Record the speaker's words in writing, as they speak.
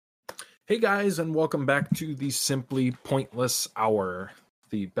Hey guys, and welcome back to the Simply Pointless Hour,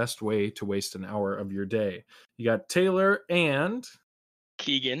 the best way to waste an hour of your day. You got Taylor and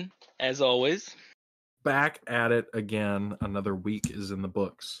Keegan, as always. Back at it again. Another week is in the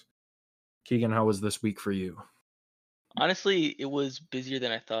books. Keegan, how was this week for you? Honestly, it was busier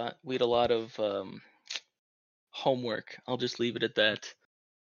than I thought. We had a lot of homework. I'll just leave it at that.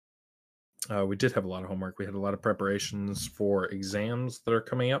 We did have a lot of homework. We had a lot of preparations for exams that are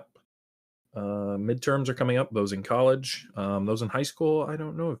coming up. Midterms are coming up, those in college. Those in high school, I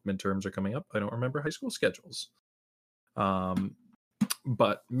don't know if midterms are coming up. I don't remember high school schedules.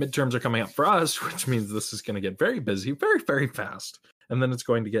 But midterms are coming up for us, which means this is going to get very busy, very, very fast. And then it's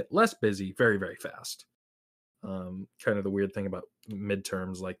going to get less busy very, very fast. Kind of the weird thing about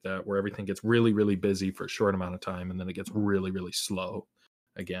midterms like that, where everything gets really, really busy for a short amount of time, and then it gets really, really slow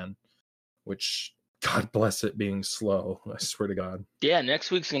again, which, God bless it being slow. I swear to God. Yeah,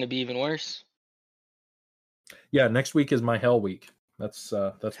 next week's going to be even worse. Yeah, next week is my hell week. That's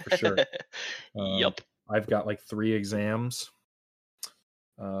for sure. Yup. I've got like 3 exams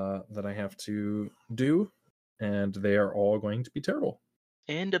that I have to do, and they are all going to be terrible.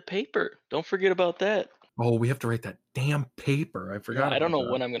 And a paper. Don't forget about that. Oh, we have to write that damn paper. I forgot. Yeah, I don't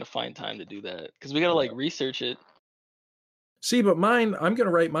know when I'm going to find time to do that because we got to research it. See, but mine, I'm going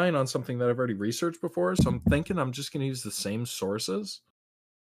to write mine on something that I've already researched before, so I'm thinking I'm just going to use the same sources.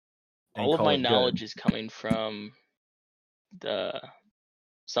 All of my knowledge is coming from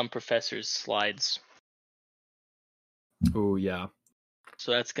some professor's slides. Oh, yeah.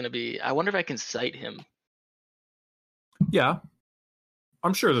 So that's going to be... I wonder if I can cite him. Yeah.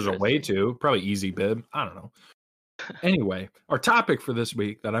 I'm sure there's a way to. Probably easy bib. I don't know. Anyway, our topic for this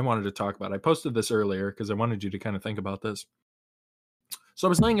week that I wanted to talk about, I posted this earlier because I wanted you to kind of think about this. So I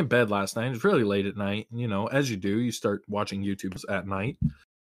was laying in bed last night. It was really late at night. You know, as you do, you start watching YouTube at night.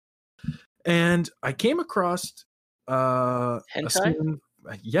 And I came across hentai? A scene.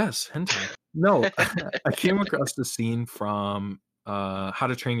 Yes, hentai. No, I came across the scene from How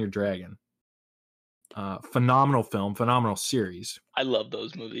to Train Your Dragon. Phenomenal film, phenomenal series. I love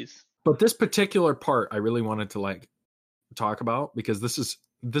those movies. But this particular part I really wanted to talk about because this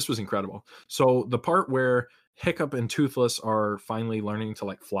was incredible. So the part where Hiccup and Toothless are finally learning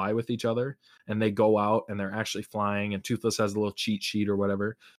to fly with each other, and they go out and they're actually flying, and Toothless has a little cheat sheet or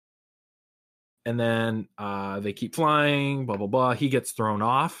whatever. And then they keep flying, blah, blah, blah. He gets thrown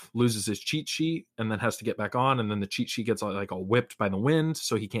off, loses his cheat sheet, and then has to get back on. And then the cheat sheet gets all whipped by the wind,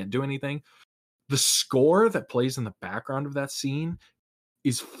 so he can't do anything. The score that plays in the background of that scene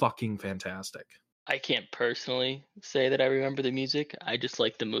is fucking fantastic. I can't personally say that I remember the music. I just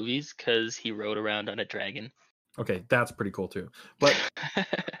like the movies because he rode around on a dragon. Okay, that's pretty cool too. But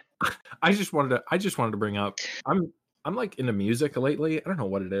I just wanted to bring up I'm into music lately. I don't know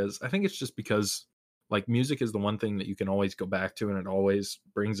what it is. I think it's just because music is the one thing that you can always go back to, and it always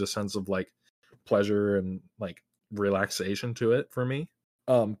brings a sense of pleasure and relaxation to it for me.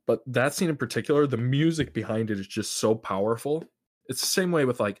 But that scene in particular, the music behind it is just so powerful. It's the same way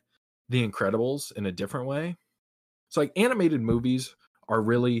with The Incredibles in a different way. So animated movies are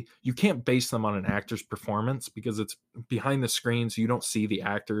really, you can't base them on an actor's performance because it's behind the screen, so you don't see the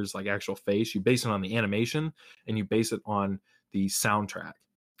actor's actual face. You base it on the animation, and you base it on the soundtrack.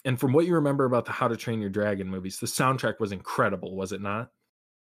 And from what you remember about the How to Train Your Dragon movies, the soundtrack was incredible, was it not?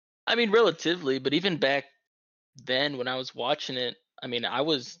 I mean, relatively, but even back then when I was watching it, I mean, I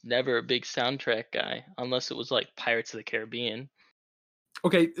was never a big soundtrack guy unless it was Pirates of the Caribbean.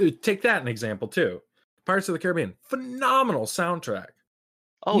 Okay, take that an example too. Pirates of the Caribbean, phenomenal soundtrack.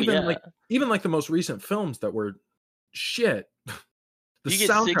 Oh, even the most recent films that were shit. You get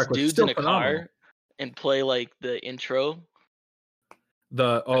 6 dudes in a car and play the intro.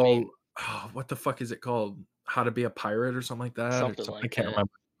 What the fuck is it called? How to Be a Pirate or something like that? Something like I can't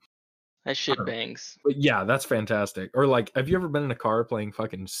remember. That shit bangs. But yeah, that's fantastic. Or have you ever been in a car playing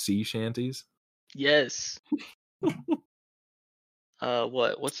fucking sea shanties? Yes.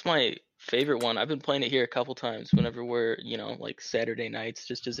 What's my favorite one? I've been playing it here a couple times whenever we're, Saturday nights,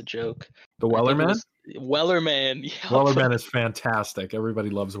 just as a joke. The Wellerman? Wellerman. Yeah, Wellerman is fantastic.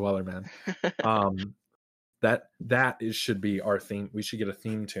 Everybody loves Wellerman. That should be our theme. We should get a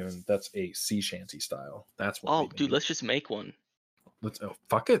theme tune that's a sea shanty style. That's what. Oh, dude, let's just make one.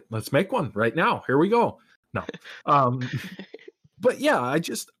 Fuck it. Let's make one right now. Here we go. No. But yeah, I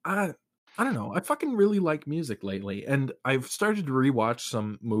don't know. I fucking really like music lately, and I've started to rewatch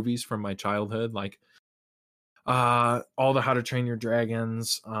some movies from my childhood, all the How to Train Your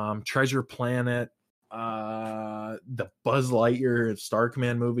Dragons, Treasure Planet, the Buzz Lightyear Star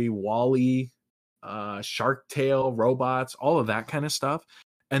Command movie, WALL-E, Shark Tale, Robots, all of that kind of stuff.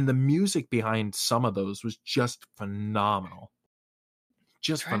 And the music behind some of those was just phenomenal.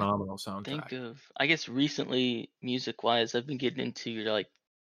 Just Trying to phenomenal soundtrack. think of, I guess recently, music wise, I've been getting into like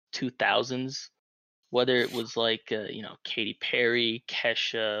 2000s, whether it was like Katy Perry,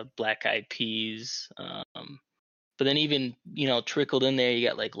 Kesha, Black Eyed Peas, but then even trickled in there, you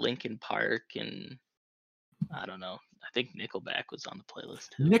got like Linkin Park, and I don't know, I think Nickelback was on the playlist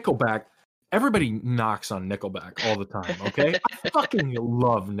too. Nickelback. Everybody knocks on Nickelback all the time, okay? I fucking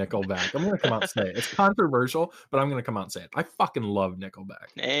love Nickelback. I'm going to come out and say it. It's controversial, but I'm going to come out and say it. I fucking love Nickelback.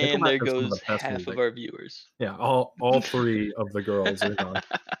 And Nickelback there has some of goes the best half music. of our viewers. Yeah, all 3 of the girls are gone.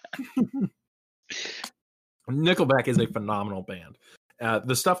 Nickelback is a phenomenal band.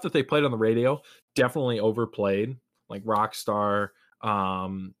 The stuff that they played on the radio definitely overplayed, like Rockstar.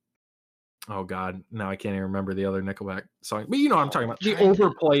 Oh God, now I can't even remember the other Nickelback song. But you know what I'm talking about. The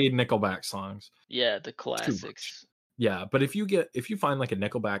overplayed Nickelback songs. Yeah, the classics. Yeah, but if you find like a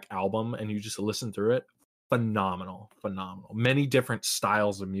Nickelback album and you just listen through it, phenomenal. Many different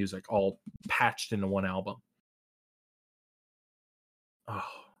styles of music all patched into one album. Oh,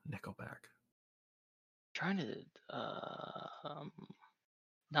 Nickelback. Trying to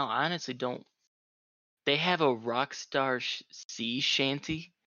no, I honestly don't. They have a Rockstar sea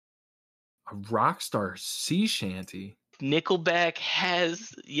shanty. A Rockstar sea shanty. Nickelback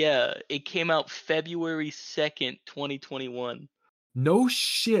has, yeah, it came out February 2nd, 2021. No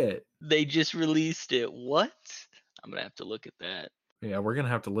shit. They just released it. What? I'm gonna have to look at that. Yeah, we're gonna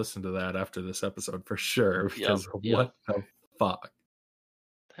have to listen to that after this episode for sure, because what the fuck?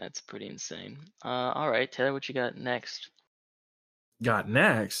 That's pretty insane. All right, Taylor, what you got next?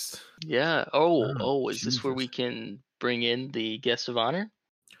 Yeah. Oh, is this where we can bring in the guest of honor?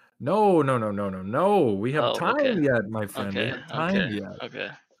 No. We have time yet, my friend. We have time yet. Okay.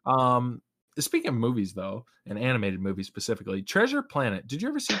 Speaking of movies, though, and animated movies specifically, Treasure Planet. Did you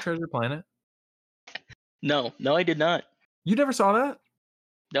ever see Treasure Planet? No, I did not. You never saw that?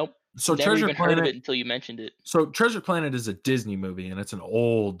 Nope. So never Treasure even Planet, heard of it until you mentioned it. So Treasure Planet is a Disney movie, and it's an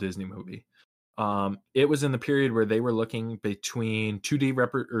old Disney movie. It was in the period where they were looking between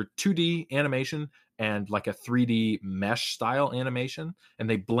 2D animation and like a 3D mesh style animation, and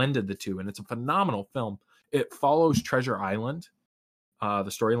they blended the two, and it's a phenomenal film. It follows Treasure Island, the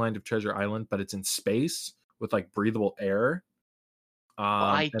storyline of Treasure Island, but it's in space with like breathable air.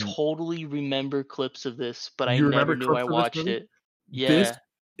 I totally remember clips of this, but I never knew I watched it. Yeah.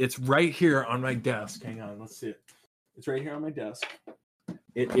 It's right here on my desk. Hang on, let's see it. It's right here on my desk.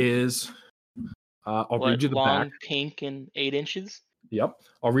 It is... I'll read you the long, back. Pink, and 8 inches. Yep.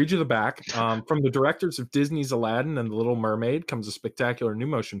 I'll read you the back. From the directors of Disney's Aladdin and The Little Mermaid comes a spectacular new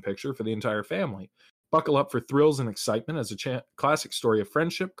motion picture for the entire family. Buckle up for thrills and excitement as a classic story of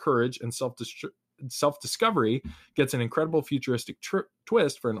friendship, courage, and self-discovery gets an incredible futuristic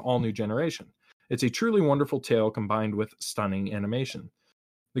twist for an all-new generation. It's a truly wonderful tale combined with stunning animation.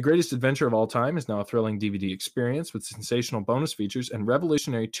 The greatest adventure of all time is now a thrilling DVD experience with sensational bonus features and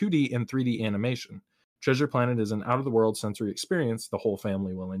revolutionary 2D and 3D animation. Treasure Planet is an out-of-the-world sensory experience the whole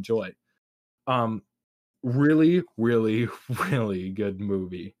family will enjoy. Really, really, really good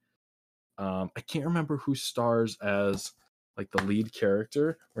movie. I can't remember who stars as like the lead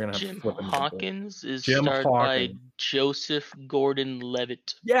character. We're gonna have Jim to flip Hawkins is starred by Joseph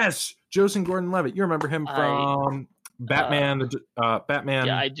Gordon-Levitt. Yes, Joseph Gordon-Levitt. You remember him from Batman? Batman.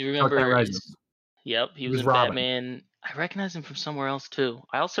 Yeah, I do remember. Yep, he was in Robin. Batman. I recognize him from somewhere else too.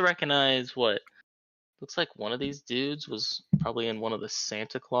 I also recognize what looks like one of these dudes was probably in one of the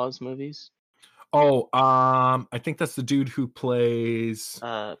Santa Claus movies. Oh, I think that's the dude who plays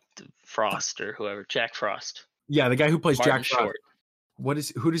Frost or whoever, Jack Frost. Yeah, the guy who plays Martin Jack Frost. Short.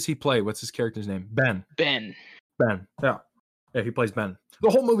 Who does he play? What's his character's name? Ben. Yeah. Yeah, he plays Ben. The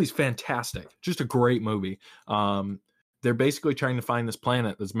whole movie's fantastic. Just a great movie. They're basically trying to find this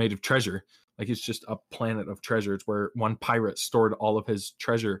planet that's made of treasure. Like it's just a planet of treasure. It's where one pirate stored all of his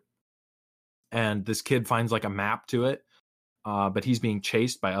treasure. And this kid finds like a map to it. But he's being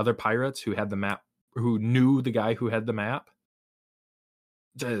chased by other pirates who had the map, who knew the guy who had the map.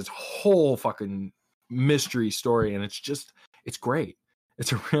 This whole fucking mystery story. And it's great.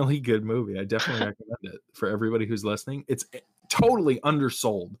 It's a really good movie. I definitely recommend it for everybody who's listening. It's totally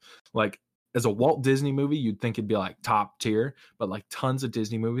undersold. Like as a Walt Disney movie, you'd think it'd be like top tier, but like tons of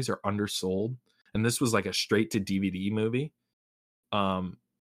Disney movies are undersold. And this was like a straight to DVD movie. And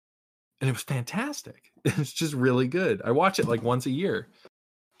it was fantastic. It's just really good. I watch it like once a year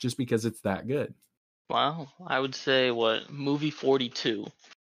just because it's that good. Wow. I would say movie 42.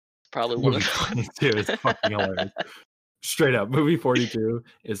 Probably one of 42 is fucking hilarious. Straight up, movie 42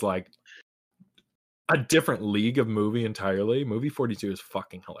 is like a different league of movie entirely. Movie 42 is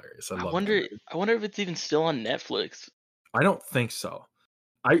fucking hilarious. I love that movie. I wonder if it's even still on Netflix. I don't think so.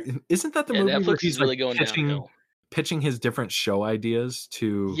 Isn't that the Yeah, movie where Netflix he's is really like going downhill. pitching his different show ideas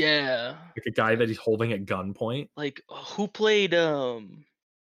to Yeah. like a guy that he's holding at gunpoint? Like who played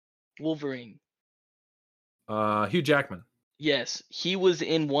Wolverine? Hugh Jackman. Yes, he was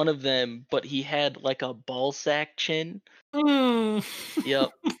in one of them, but he had like a ball sack chin.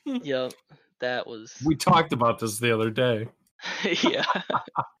 Yep. Yep. That was We talked about this the other day. yeah.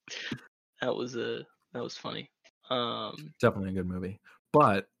 that was funny. Definitely a good movie.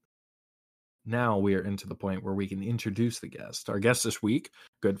 But now we are into the point where we can introduce the guest. Our guest this week,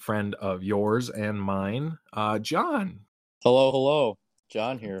 good friend of yours and mine, John. Hello.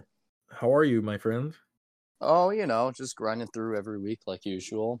 John here. How are you, my friend? Oh, just grinding through every week like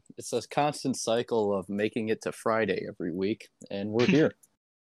usual. It's a constant cycle of making it to Friday every week, and we're here.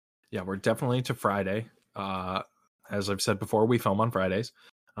 Yeah, we're definitely to Friday. As I've said before, we film on Fridays.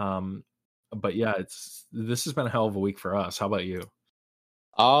 But yeah, this has been a hell of a week for us. How about you?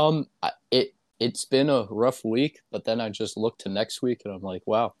 It's been a rough week, but then I just looked to next week, and I'm like,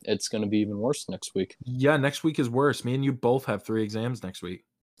 wow, it's going to be even worse next week. Yeah, next week is worse. Me and you both have 3 exams next week.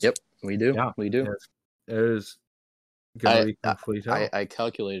 Yep, we do. Yeah, we do. It is going to be complete hell. I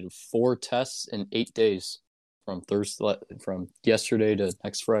calculated 4 tests in 8 days from yesterday to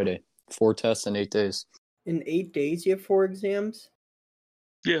next Friday. 4 tests in 8 days. In 8 days, you have 4 exams?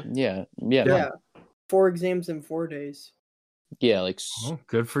 Yeah. 4 exams in 4 days. Yeah, like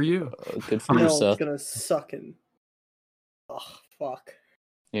good for you. Good for you, Seth. It's gonna suck in. Oh fuck.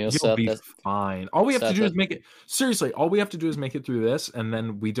 You'll be fine. All we have to do is make it. Seriously, all we have to do is make it through this, and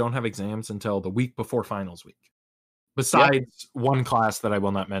then we don't have exams until the week before finals week. Besides one class that I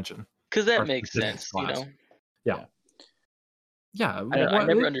will not mention, because that makes sense, class. Yeah. I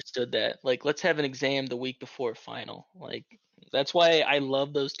never understood that. Like, let's have an exam the week before final. Like, that's why I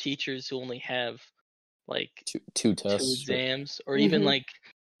love those teachers who only have like two tests, 2 exams, or even like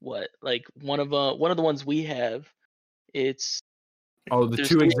one of the ones we have. It's the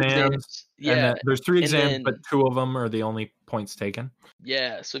 2 exams. Yeah, there's 3 exams, but 2 of them are the only points taken.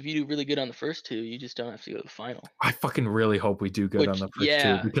 Yeah, so if you do really good on the first 2, you just don't have to go to the final. I fucking really hope we do good on the first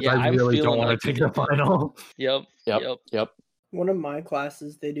 2 because I really don't want to take the final. Yep. One of my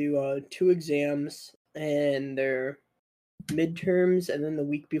classes, they do 2 exams and they're midterms and then the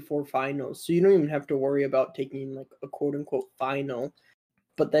week before finals. So you don't even have to worry about taking like a quote unquote final.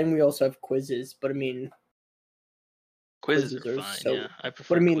 But then we also have quizzes. But I mean, quizzes are fine. I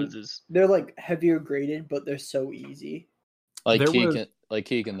prefer quizzes. They're like heavier graded, but they're so easy. Like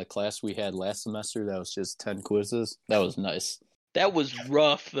Keegan, the class we had last semester, that was just 10 quizzes. That was nice. That was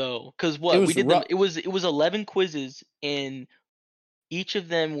rough though, because we did them. It was 11 quizzes, and each of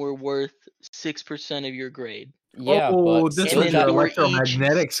them were worth 6% of your grade. Yeah, but this was your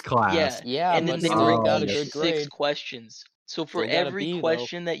electromagnetics class. Yeah, and then they were got a good grade. 6 grade. questions. So for every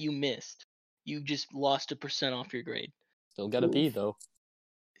question that you missed, you just lost 1% off your grade. Still got a B though.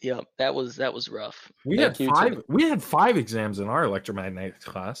 Yep, that was rough. We had 5 exams in our electromagnetics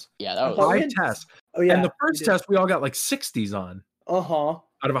class. Yeah, that was 5 tests. Oh yeah, and the first test we all got like 60s on. Out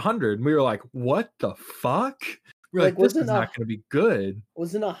of 100, and we were like, "What the fuck?" We were like this is not going to be good.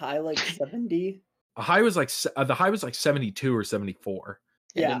 Wasn't a high like 70? A high was like the high was like 72 or 74.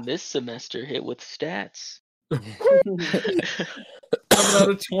 And then this semester hit with stats. 7 out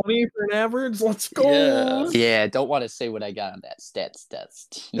of 20 for an average. Let's go. Yeah, don't want to say what I got on that stats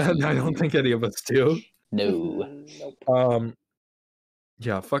test. I don't think any of us do. No. Nope.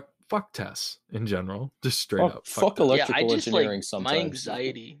 Yeah, fuck tests in general. Just straight up. Fuck electrical engineering sometimes. My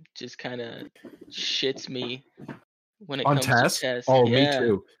anxiety just kind of shits me when it on comes tests? to tests. Oh, me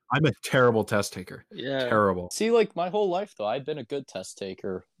too. I'm a terrible test taker. Yeah. Terrible. See, like my whole life though, I've been a good test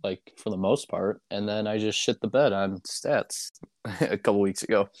taker, like for the most part, and then I just shit the bed on stats a couple weeks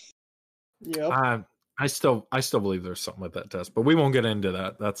ago. Yep. I still believe there's something with that test, but we won't get into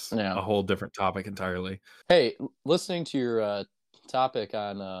that. That's a whole different topic entirely. Hey, listening to your topic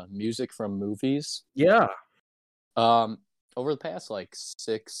on music from movies. Yeah. Over the past like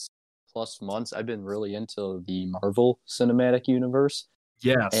 6+ months, I've been really into the Marvel Cinematic Universe.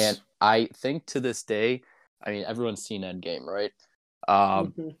 Yes. And I think to this day, I mean, everyone's seen Endgame, right?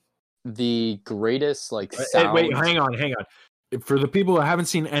 The greatest like sound... Wait, hang on. For the people who haven't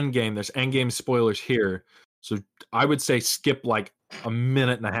seen Endgame, there's Endgame spoilers here. So I would say skip like a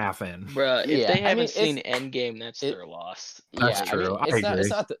minute and a half in. Bruh, if they haven't seen Endgame, that's their loss. That's true. I agree.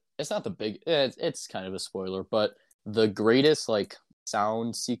 It's not the big... It's kind of a spoiler, but the greatest like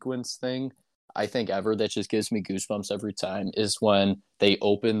sound sequence thing I think ever that just gives me goosebumps every time is when they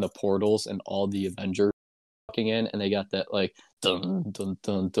open the portals and all the Avengers walking in, and they got that like dun dun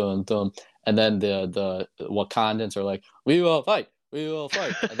dun dun dun, and then the Wakandans are like, we will fight,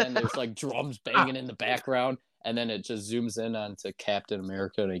 and then there's like drums banging in the background, and then it just zooms in onto Captain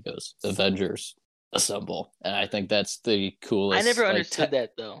America, and he goes, Avengers assemble. And I think that's the coolest. I never understood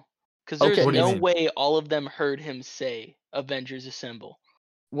that though, because there's Okay. no way all of them heard him say Avengers assemble.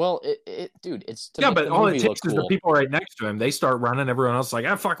 Well, dude, it's to Yeah, make but the all movie it look takes is cool. the people right next to him. They start running. Everyone else is like,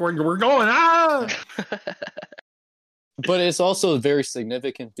 fuck, we're going. Ah! But it's also very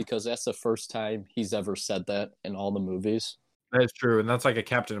significant because that's the first time he's ever said that in all the movies. That's true, and that's like a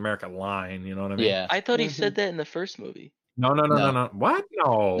Captain America line. You know what I mean? Yeah. I thought he said that in the first movie. No. What?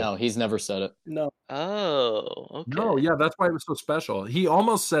 No. No, he's never said it. No. Oh, okay. No, yeah, that's why it was so special. He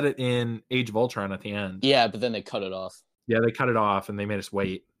almost said it in Age of Ultron at the end. Yeah, but then they cut it off. Yeah, they cut it off and they made us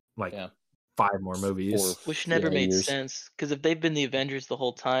wait like 5 more movies. Which never made sense, because if they've been the Avengers the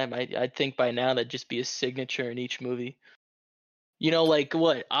whole time, I'd think by now that'd just be a signature in each movie. You know, like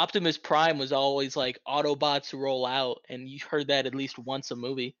what? Optimus Prime was always like Autobots roll out, and you heard that at least once a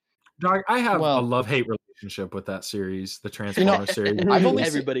movie. Dog, I have a love-hate relationship with that series, the Transformers series.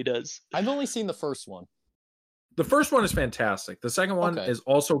 Everybody does. I've only seen the first one. The first one is fantastic. The second one is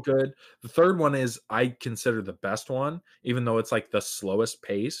also good. The third one is, I consider, the best one, even though it's like the slowest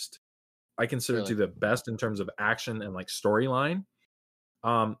paced. I consider it to be the best in terms of action and like storyline.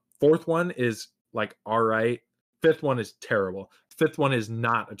 Fourth one is like all right. Fifth one is terrible. Fifth one is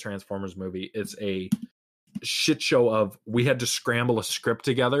not a Transformers movie. It's a shit show of, we had to scramble a script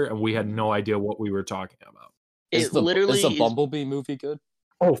together and we had no idea what we were talking about. Is the Bumblebee movie good?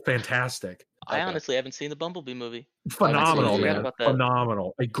 Oh, fantastic. I honestly haven't seen the Bumblebee movie. Phenomenal, man.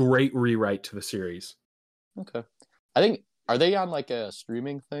 Phenomenal. A great rewrite to the series. Okay. I think, are they on like a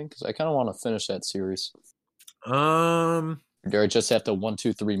streaming thing? Because I kind of want to finish that series. Or do I just have to 1,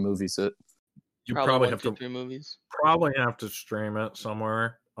 2, 3 movies it? You probably have to 3 movies. Probably have to stream it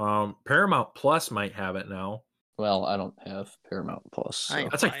somewhere. Paramount Plus might have it now. Well, I don't have Paramount Plus. So.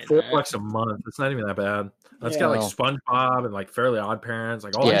 That's like $4 a month. It's not even that bad. That's got like SpongeBob and like Fairly Odd Parents,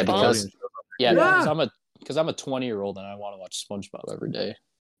 like all that. Because I'm a 20-year-old and I want to watch SpongeBob every day.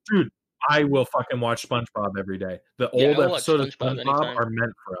 Dude, I will fucking watch SpongeBob every day. The old episodes of SpongeBob are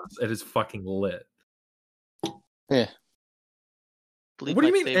meant for us. It is fucking lit. Yeah. What do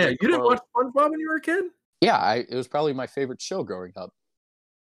you mean? You didn't watch SpongeBob when you were a kid? Yeah, it was probably my favorite show growing up.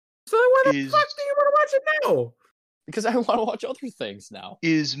 So why the fuck do you want to watch it now? Because I want to watch other things now.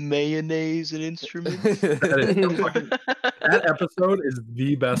 Is mayonnaise an instrument? That episode is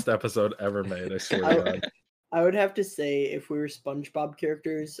the best episode ever made, I swear to God. I would have to say, if we were SpongeBob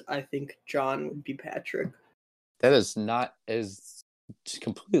characters, I think John would be Patrick. That is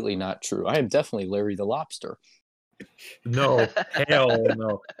completely not true. I am definitely Larry the Lobster. No, hell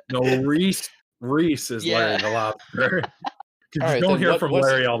no. No, Reese is Larry the Lobster. Because you don't hear from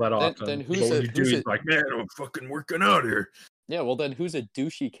Larry all that often. Then he's like, man, I'm fucking working out here. Yeah, well then who's a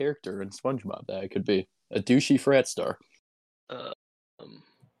douchey character in SpongeBob that I could be? A douchey frat star. Okay,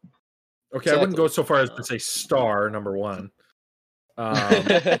 exactly. I wouldn't go so far as to say star, number 1.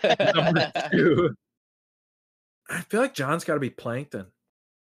 Number 2, I feel like John's got to be Plankton.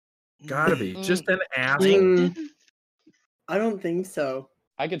 Gotta be. Just an asshole. I don't think so.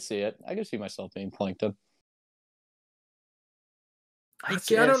 I could see it. I could see myself being Plankton. I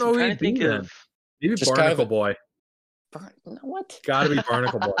don't know who he'd be then. Maybe just Barnacle Boy. What? Gotta be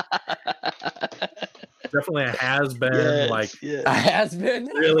Barnacle Boy. Definitely a has-been. A has-been?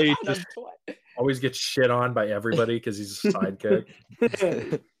 Really just always gets shit on by everybody because he's a sidekick.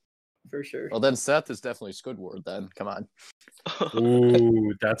 For sure. Well, then Seth is definitely Squidward then. Come on.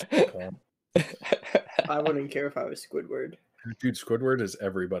 Ooh, that's cool. I wouldn't care if I was Squidward. Dude, Squidward is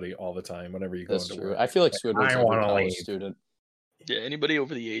everybody all the time whenever you go into work. I feel like Squidward's a college student. Yeah, anybody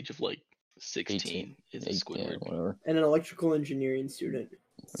over the age of like 16 is a Squidward. Whatever. And an electrical engineering student.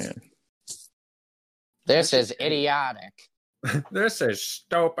 Yeah. This is idiotic. This is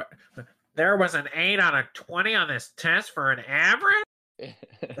stupid. There was an 8 on a 20 on this test for an average?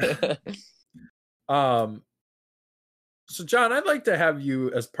 So John, I'd like to have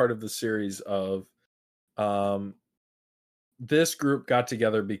you as part of the series of this group got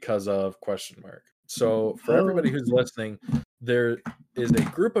together because of ? So for everybody who's listening, there is a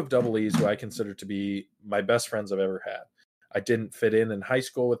group of double E's who I consider to be my best friends I've ever had. I didn't fit in high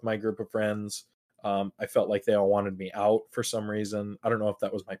school with my group of friends. I felt like they all wanted me out for some reason. I don't know if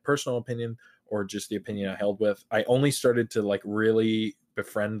that was my personal opinion or just the opinion I held with. I only started to like really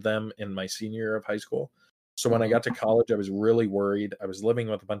befriend them in my senior year of high school. So when I got to college, I was really worried. I was living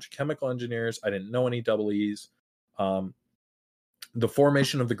with a bunch of chemical engineers. I didn't know any double E's. The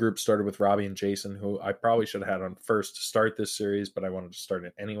formation of the group started with Robbie and Jason, who I probably should have had on first to start this series, but I wanted to start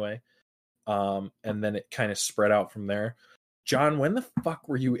it anyway. And then it kind of spread out from there. John, when the fuck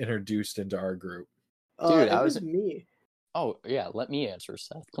were you introduced into our group? Dude, it was me. Oh yeah, let me answer,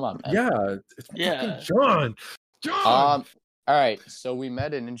 Seth. Come on, man. Yeah, it's fucking John. All right, so we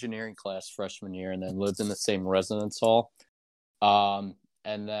met in engineering class freshman year, and then lived in the same residence hall. And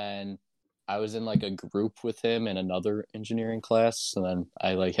then I was in like a group with him in another engineering class, and then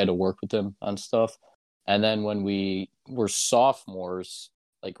I like had to work with him on stuff. And then when we were sophomores,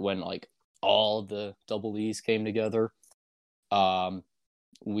 like when like all the double E's came together, I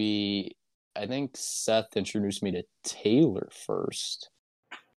think Seth introduced me to Taylor first.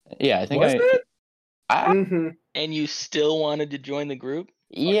 Yeah, I think And you still wanted to join the group?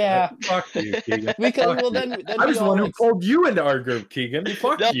 Yeah. Fuck you, Keegan. Because Fuck then I was the one who pulled you into our group, Keegan.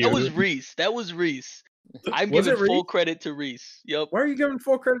 Fuck you. That was Reese. I'm Was giving it full Reese? credit to Reese. Yep. Why are you giving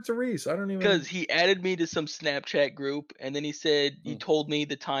full credit to Reese? I don't even. Because he added me to some Snapchat group, and then he said he told me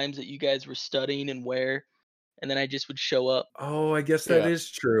the times that you guys were studying and where, and then I just would show up. Oh, I guess that is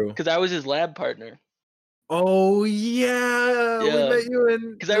true. Because I was his lab partner. Oh yeah, we met you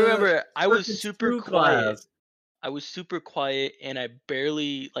in. Because I remember I was super quiet. Class. I was super quiet, and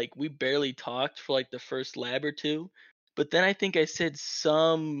we barely talked for like the first lab or two. But then I think I said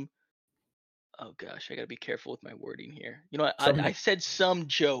some. Oh gosh, I gotta be careful with my wording here. You know, I said some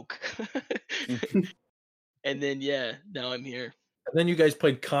joke, and then now I'm here. And then you guys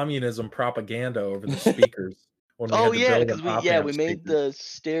played communism propaganda over the speakers. Because we made the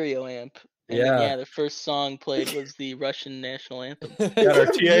stereo amp. And then, the first song played was the Russian national anthem. Our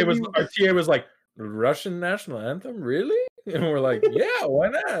TA was like, Russian national anthem, really? And we're like, yeah, why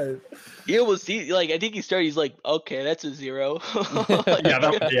not? I think he started. He's like, okay, that's a 0.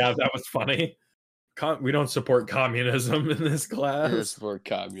 That was funny. We don't support communism in this class. We support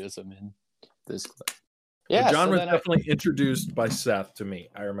communism in this class. Yeah, but John was definitely introduced by Seth to me.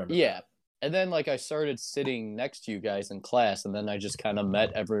 I remember. Yeah. And then like I started sitting next to you guys in class, and then I just kind of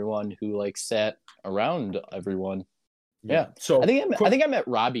met everyone who like sat around everyone. Yeah. So I think I met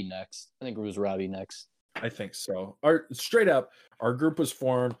Robbie next. I think it was Robbie next. I think so. Our group was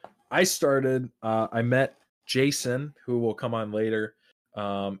formed. I started. I met Jason, who will come on later,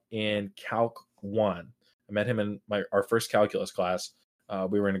 in Calc 1. I met him in our first calculus class.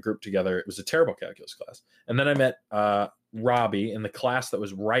 We were in a group together. It was a terrible calculus class. And then I met Robbie in the class that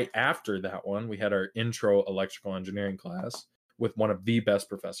was right after that one. We had our intro electrical engineering class with one of the best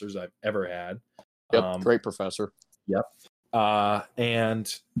professors I've ever had. Yep, great professor. Yep.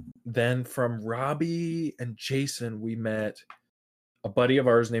 And then from Robbie and Jason, we met a buddy of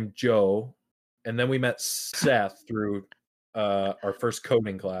ours named Joe. And then we met Seth through our first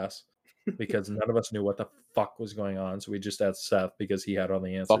coding class because none of us knew what the fuck was going on. So we just asked Seth because he had all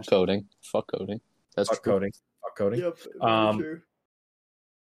the answers. Fuck coding. That's Fuck coding. Yep, true.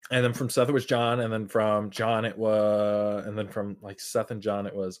 And then from Seth it was John, and then from John it was, and then from like Seth and John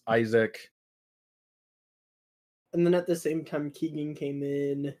it was Isaac. And then at the same time Keegan came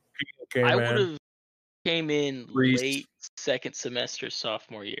in. I would have came in late second semester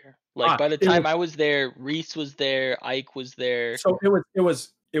sophomore year. Like by the time I was there, Reese was there, Ike was there. So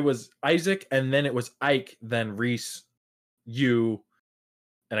it was Isaac, and then it was Ike, then Reese, you,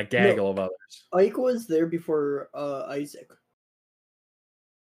 and a gaggle of others. Ike was there before Isaac.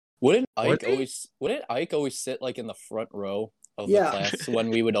 Wouldn't Ike always sit like in the front row of the class when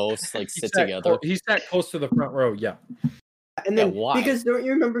we would all like sit together? He sat close to the front row, yeah. And then because don't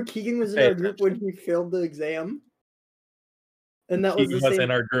you remember Keegan was in our group when he failed the exam? And that Keegan was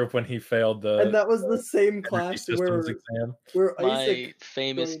in our group when he failed the. And that was the same class where my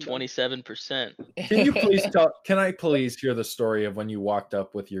famous 27%. Can you please tell? Can I please hear the story of when you walked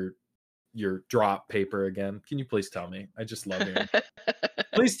up with your drop paper again? Can you please tell me? I just love hearing.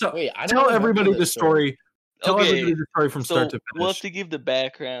 Please tell. Tell everybody the story. Tell everybody the story from start to finish. We'll have to give the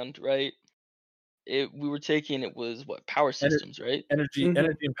background, right? We were taking power systems, right? Energy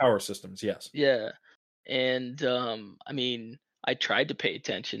and power systems. Yes. Yeah, and I tried to pay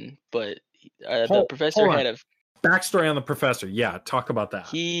attention, but the professor had a backstory on the professor. Yeah, talk about that.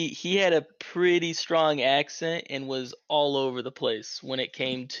 He had a pretty strong accent and was all over the place when it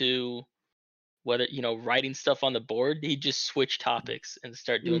came to writing stuff on the board. He'd just switch topics and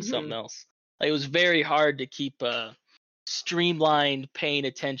start doing something else. Like, it was very hard to keep streamlined, paying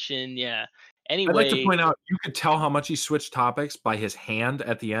attention. Yeah. Anyway, I'd like to point out, you could tell how much he switched topics by his hand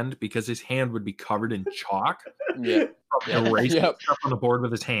at the end, because his hand would be covered in chalk. Yeah. Erasing stuff on the board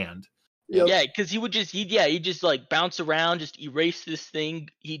with his hand. Yeah, because he'd just like bounce around, just erase this thing.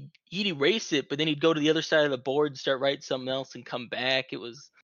 He'd erase it, but then he'd go to the other side of the board and start writing something else and come back. It was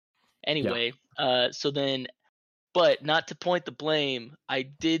anyway. So then, but not to point the blame, I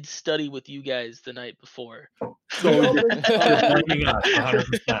did study with you guys the night before. So you're blaming us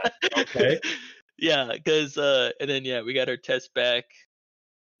 100%. Okay. Yeah, because and then we got our test back.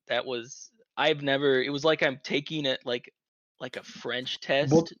 That was it was like I'm taking it like a French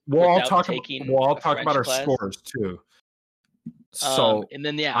test. We'll all talk French about our class. scores too. So and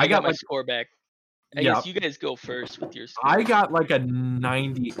then I got my score back. I guess you guys go first with your score. I got like a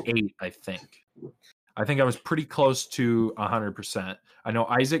 98, I think. I think I was pretty close to 100%. I know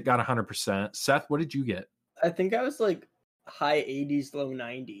Isaac got 100%. Seth, what did you get? I think I was like high 80s, low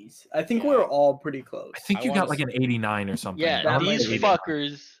 90s. I think we were all pretty close. I think you got like an 89 or something. Yeah, these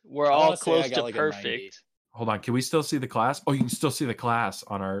fuckers were all close to like perfect. Hold on, can we still see the class? Oh, you can still see the class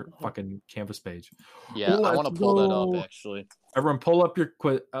on our fucking Canvas page. Yeah, I want to pull that up actually. Everyone pull up your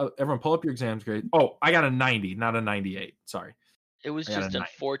everyone pull up your exams grade. Oh, I got a 90, not a 98. Sorry. It was just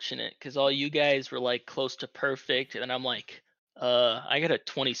unfortunate because all you guys were like close to perfect, and then I'm like, I got a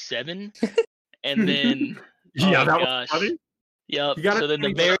 27, and then that was funny. Yep. So then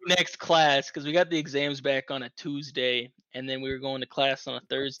the very next class, because we got the exams back on a Tuesday, and then we were going to class on a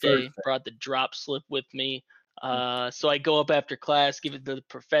Thursday. Brought the drop slip with me. So I go up after class, give it to the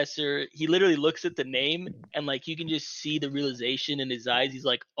professor. He literally looks at the name, and like you can just see the realization in his eyes. He's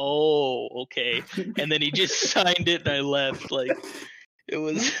like, "Oh, okay," and then he just signed it, and I left. Like it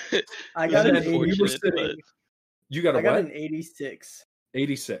was. I got an 80. You got a what? I got an 86.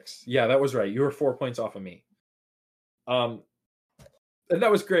 86. Yeah, that was right. You were 4 points off of me. And that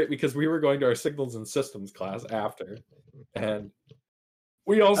was great because we were going to our signals and systems class after, and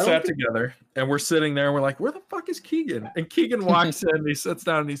we all sat together, and we're sitting there, and we're like, where the fuck is Keegan? And Keegan walks in, he sits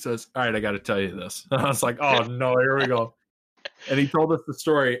down, and he says, all right, I got to tell you this. And I was like, oh, no, here we go. And he told us the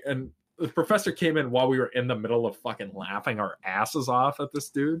story, and the professor came in while we were in the middle of fucking laughing our asses off at this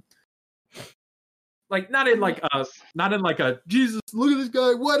dude. Like, not in like a, Jesus, look at this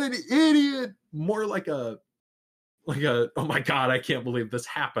guy, what an idiot. More like a, oh my God, I can't believe this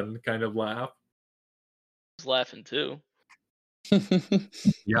happened kind of laugh. I was laughing too.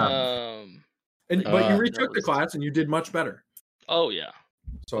 Yeah. But you retook the class and you did much better. Oh yeah.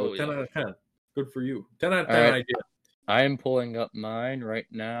 So 10 out of 10. Good for you. 10 out of 10 idea. I am pulling up mine right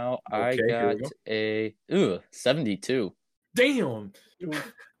now. I got a 72. Damn.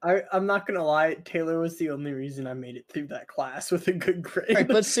 I'm not gonna lie, Taylor was the only reason I made it through that class with a good grade. Right,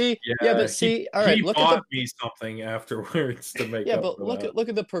 but see, all right. He bought me something afterwards to make. Yeah, but look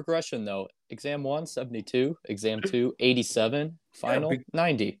at the progression though. Exam 1, 72. Exam 2, 87. Final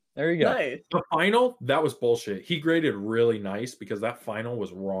 90. There you go. Nice. The final, that was bullshit. He graded really nice because that final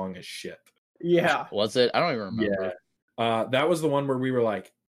was wrong as shit. Yeah. Was it? I don't even remember. Yeah. That was the one where we were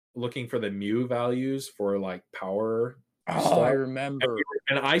like looking for the mu values for like power. Oh, I remember.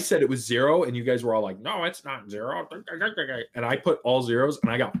 And I said it was 0, and you guys were all like, no, it's not 0. And I put all zeros,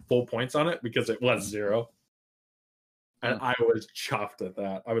 and I got full points on it because it was 0. And I was chuffed at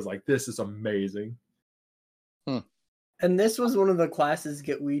that. I was like, this is amazing. And this was one of the classes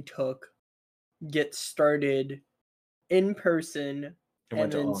we took, get started in person,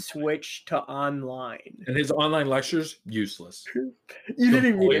 and then switch to online. And his online lectures, useless. You didn't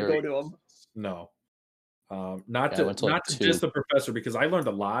even need to go to them. No. Not to just the professor, because I learned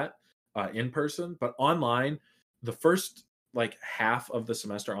a lot in person, but online, the first like half of the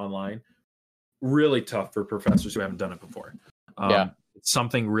semester online, really tough for professors who haven't done it before. It's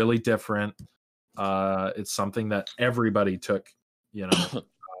something really different. It's something that everybody took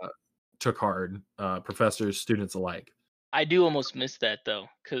hard, professors, students alike. I do almost miss that though,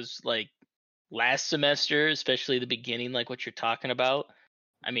 because like last semester, especially the beginning, like what you're talking about,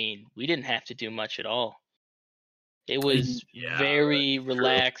 I mean, we didn't have to do much at all. It was very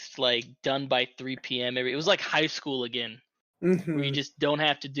relaxed, like done by 3 p.m. It was like high school again, where you just don't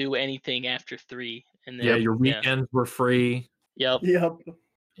have to do anything after 3. And then, your weekends were free. Yep.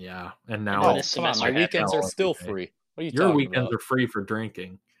 Yeah, and now my weekends are still free. What are you talking about? Your weekends are free for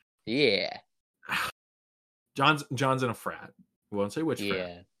drinking. Yeah. John's in a frat. We won't say which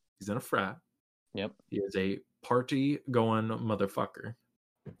frat. He's in a frat. Yep. He is a party going motherfucker.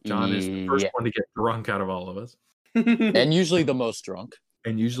 John is the first one to get drunk out of all of us. And usually the most drunk.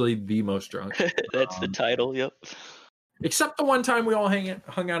 That's the title, yep. Except the one time we all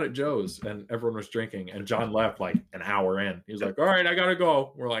hung out at Joe's and everyone was drinking and John left like an hour in. He was like, all right, I gotta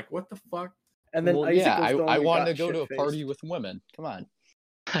go. We're like, what the fuck? And then I wanted to go to a party with women. Come on.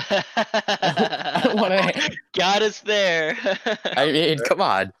 Got us there. I mean, come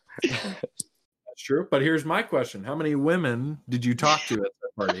on. That's true. But here's my question: how many women did you talk to at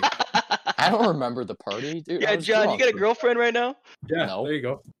that party? I don't remember the party, dude. Yeah, John, drunk. you got a girlfriend right now? Yeah, No. there you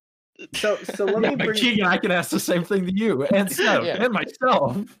go. So let me But bring. Keegan, I can ask the same thing to you and Seth and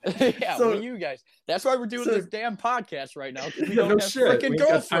myself. Yeah, So- well, you guys. That's why we're doing this damn podcast right now, because we Yeah, don't no have shit. freaking We ain't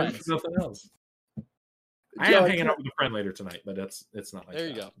got time girlfriends. for nothing else. I John, am hanging out with a friend later tonight, but it's not like There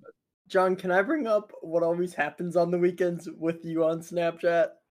you that. go. But John, can I bring up what always happens on the weekends with you on Snapchat?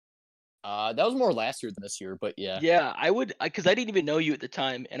 That was more last year than this year, but yeah. Yeah, I would, because I didn't even know you at the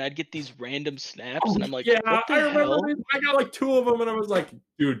time, and I'd get these random snaps, and I'm like, yeah, what the I remember. hell? I got like 2 of them, and I was like,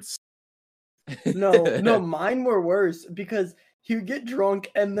 dude. No, mine were worse because he would get drunk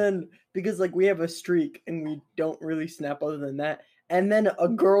and then because like we have a streak and we don't really snap other than that, and then a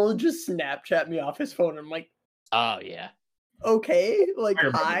girl would just Snapchat me off his phone. I'm like, Oh yeah. okay, like I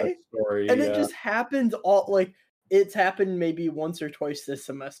remember hi, that story. and it just happens all like it's happened maybe once or twice this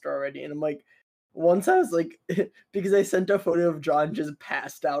semester already, and I'm like. Once I was like, because I sent a photo of John just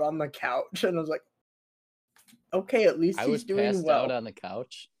passed out on the couch, and I was like, okay, at least I he's was doing passed well. out on the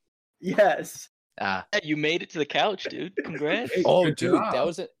couch. Yes. Ah. Yeah, you made it to the couch, dude. Congrats. Hey, Oh, good dude, job. that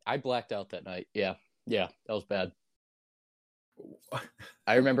was it. I blacked out that night. Yeah, that was bad.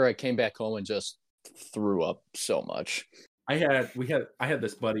 I remember I came back home and just threw up so much. I had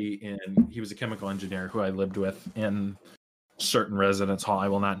this buddy, and he was a chemical engineer who I lived with in certain residence hall I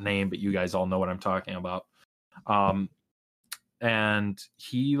will not name, but you guys all know what I'm talking about. And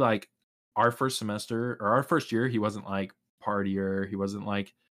he like our first semester or our first year, he wasn't like partier. He wasn't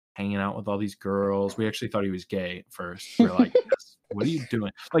like hanging out with all these girls. We actually thought he was gay at first. We were like, what are you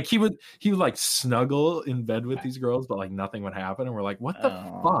doing? Like he would like snuggle in bed with these girls, but like nothing would happen. And we're like, what the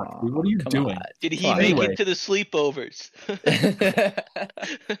fuck, dude? What are you doing? Did he make it to the sleepovers?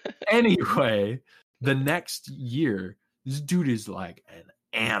 Anyway, the next year, this dude is like an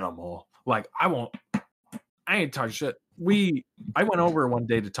animal. Like I ain't talking shit. I went over one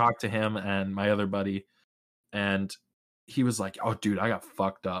day to talk to him and my other buddy, and he was like, oh dude, I got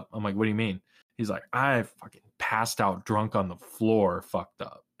fucked up. I'm like, what do you mean? He's like, I fucking passed out drunk on the floor, fucked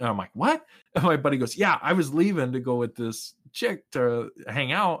up. And I'm like, what? And my buddy goes, yeah, I was leaving to go with this chick to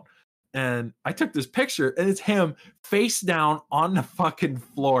hang out, and I took this picture, and it's him face down on the fucking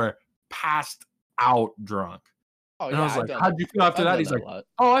floor, passed out drunk. Oh, and I was like, how'd you feel after that? He's like,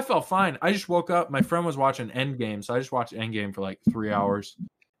 oh, I felt fine. I just woke up. My friend was watching Endgame, so I just watched Endgame for like 3 hours.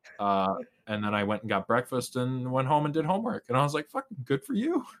 And then I went and got breakfast and went home and did homework. And I was like, fucking good for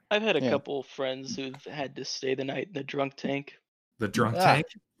you. I've had a couple friends who've had to stay the night in the drunk tank. The drunk tank?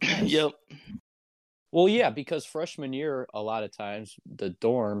 Yep. Well, yeah, because freshman year, a lot of times the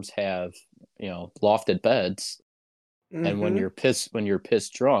dorms have, lofted beds. Mm-hmm. And when you're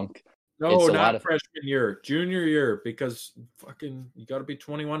pissed drunk, no, not freshman year, junior year, because fucking you got to be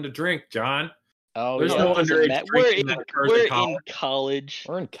 21 to drink, John. Oh, there's no underage drinking that occurs we're at college. in college.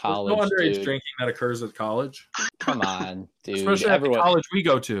 We're in college. There's no underage dude. drinking that occurs at college. Come on, dude. Especially at the college we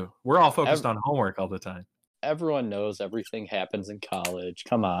go to. We're all focused on homework all the time. Everyone knows everything happens in college.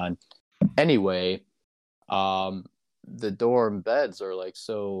 Come on. Anyway, the dorm beds are like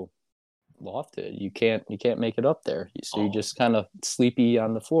so lofted. You can't make it up there. So you just kind of sleepy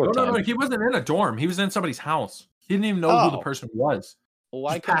on the floor. No. He wasn't in a dorm. He was in somebody's house. He didn't even know who the person was. Well,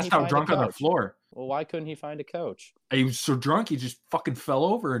 why he passed out drunk on the floor? Well, why couldn't he find a couch? He was so drunk he just fucking fell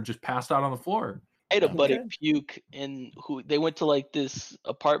over and just passed out on the floor. I had a buddy puke, and they went to like this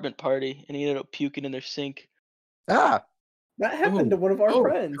apartment party, and he ended up puking in their sink. Ah, that happened to one of our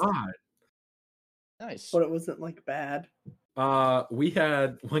friends. God. Nice, but it wasn't like bad. We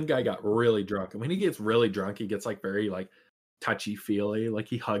had one guy got really drunk, and when he gets really drunk, he gets like very like touchy feely, like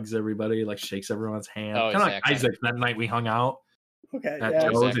he hugs everybody, like shakes everyone's hand. Kind of like Isaac that night we hung out. Okay,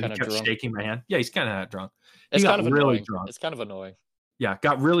 Joe's, and he kept shaking my hand. Yeah, he's kind of that drunk. It's kind of really annoying. drunk. It's kind of annoying. Yeah,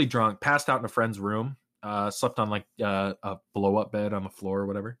 got really drunk, passed out in a friend's room, slept on like a blow up bed on the floor or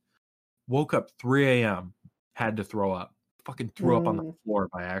whatever. Woke up 3 a.m. Had to throw up. Fucking threw up on the floor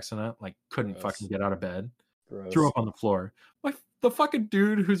by accident. Like couldn't fucking get out of bed. Gross. Threw up on the floor. Like the fucking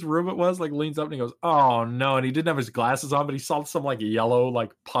dude whose room it was like leans up and he goes, "Oh no!" And he didn't have his glasses on, but he saw some like yellow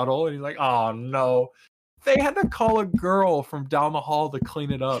like puddle, and he's like, "Oh no!" They had to call a girl from down the hall to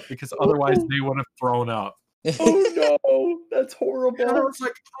clean it up because otherwise they would have thrown up. Oh no, that's horrible. And I was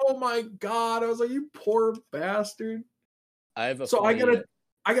like, "Oh my god!" I was like, "You poor bastard." I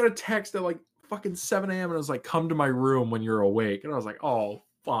got a text at like fucking 7 a.m. and it was like, "Come to my room when you're awake," and I was like, "Oh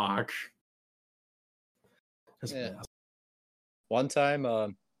fuck." One time,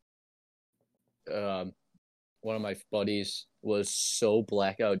 one of my buddies was so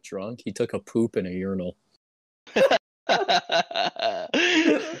blackout drunk he took a poop in a urinal.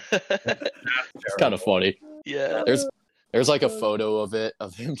 It's kind of funny. Yeah. There's like a photo of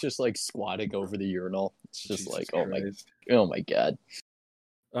him just like squatting over the urinal. It's just Jesus like, Christ. oh my god.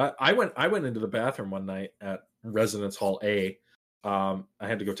 I went into the bathroom one night at Residence Hall A. I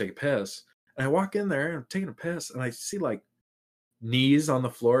had to go take a piss, and I walk in there and I'm taking a piss, and I see like knees on the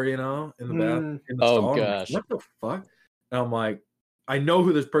floor, in the bathroom, in the stall. Gosh. Like, what the fuck? And I'm like, I know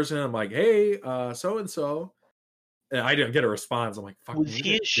who this person is. I'm like, hey, so and so. And I didn't get a response. I'm like, fuck. Was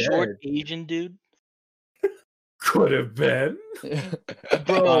he a short Asian dude? Could have been.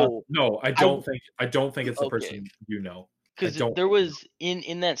 Bro. No, I don't think it's the person you know. Because there was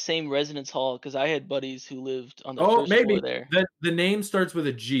in that same residence hall, because I had buddies who lived on the first maybe floor there. The name starts with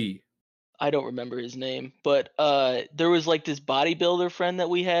a G. I don't remember his name, but there was like this bodybuilder friend that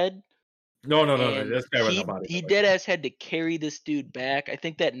we had. No. This guy wasn't a bodybuilder. He deadass had to carry this dude back. I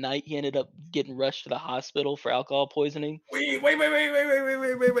think that night he ended up getting rushed to the hospital for alcohol poisoning. Wait.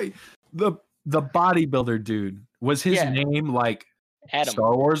 The bodybuilder dude, was his name like Adam.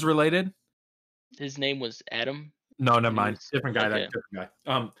 Star Wars related? His name was Adam. No, never mind. Different guy. Okay. Different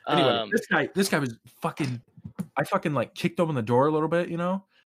guy. Anyway, this guy was fucking. I fucking like kicked open the door a little bit,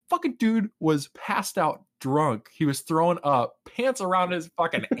 Fucking dude was passed out drunk. He was throwing up, pants around his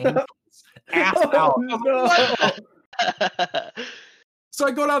fucking ankles, ass out. No. So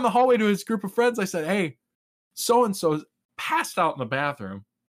I go down the hallway to his group of friends. I said, hey, so-and-so's passed out in the bathroom,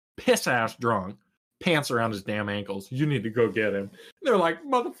 piss ass drunk, pants around his damn ankles. You need to go get him. And they're like,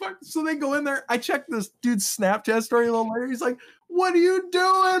 motherfucker. So they go in there. I check this dude's Snapchat story a little later. He's like, what are you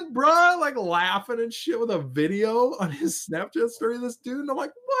doing, bro? Like laughing and shit with a video on his Snapchat story of this dude. And I'm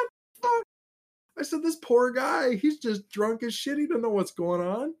like, what the fuck? I said, this poor guy, he's just drunk as shit. He doesn't know what's going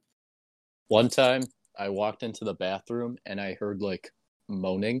on. One time I walked into the bathroom and I heard like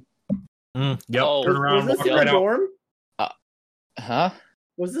moaning. Yep. Oh, turn around, was this in right the dorm? Huh?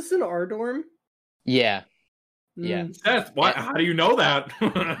 Was this in our dorm? Yeah. Yeah. Seth, what? How do you know that?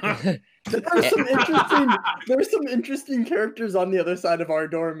 There's some interesting characters on the other side of our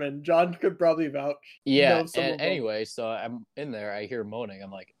dorm, and John could probably vouch. Yeah. And anyway, so I'm in there. I hear moaning. I'm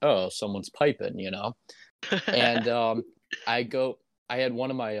like, oh, someone's piping, And I had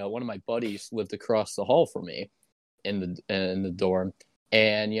one of my buddies lived across the hall from me in the dorm,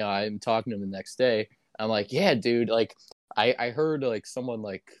 and I'm talking to him the next day. I'm like, yeah, dude, like I heard like someone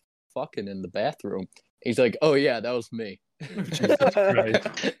like fucking in the bathroom. He's like, oh yeah, that was me.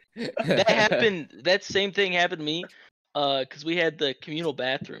 That happened. That same thing happened to me, because we had the communal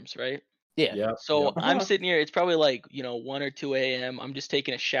bathrooms, right? Yeah. So I'm sitting here. It's probably like 1 or 2 a.m. I'm just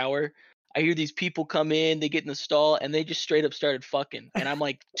taking a shower. I hear these people come in. They get in the stall and they just straight up started fucking. And I'm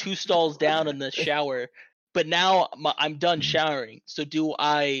like 2 stalls down in the shower. But now I'm done showering. So do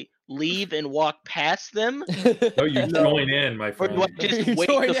I leave and walk past them? No, you join in, my Or friend. do I just wait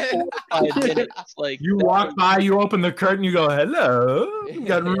the 4 or 5 minutes? Like you walk by, you open the curtain, you go, hello, you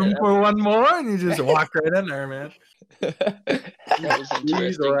got room for one more, and you just walk right in there, man. That was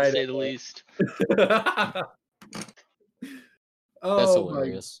interesting to say the least. That's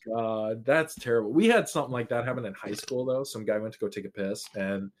hilarious. My God, that's terrible. We had something like that happen in high school, though. Some guy went to go take a piss,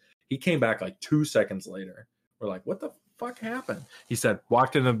 and he came back like 2 seconds later. We're like, what the fuck happened? He said,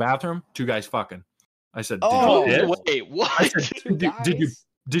 walked into the bathroom, 2 guys fucking. I said, wait, what? I said,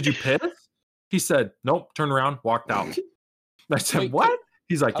 did you piss? He said, nope, turned around, walked out. I said, what?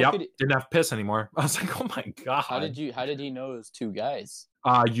 He's like, yep, didn't have to piss anymore. I was like, oh my God. How did he know it was 2 guys?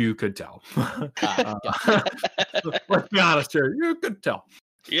 You could tell. Let's be honest here. You could tell.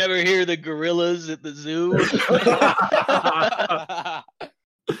 You ever hear the gorillas at the zoo?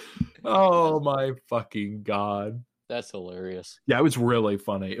 Oh my fucking God. That's hilarious. Yeah, it was really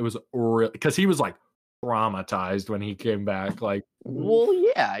funny. It was because he was like traumatized when he came back. Like, well,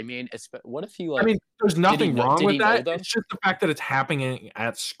 yeah. I mean, what if you like? I mean, there's nothing wrong with that. It's just the fact that it's happening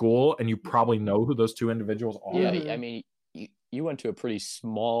at school, and you probably know who those 2 individuals are. Yeah, I mean, you went to a pretty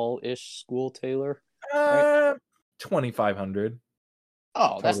small-ish school, Taylor. Right? 2,500.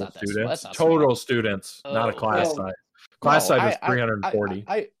 Oh, that's not students. That's not total small. Students, not a class size. Class size was 340.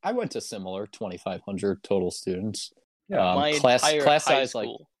 I went to similar 2,500 total students. Yeah, my class size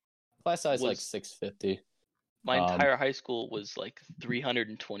school like 650. My entire high school was like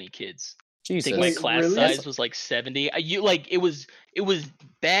 320 kids. Jesus. I think my class size was like 70. It was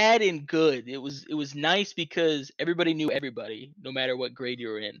bad and good. It was nice because everybody knew everybody, no matter what grade you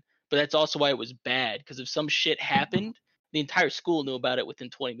were in. But that's also why it was bad, because if some shit happened, the entire school knew about it within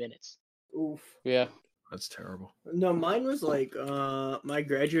 20 minutes. Oof. Yeah. That's terrible. No, mine was like my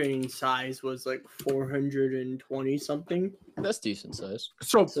graduating size was like 420 something. That's decent size.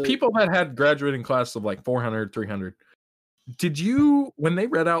 So people that had graduating class of like 400, 300, did you, when they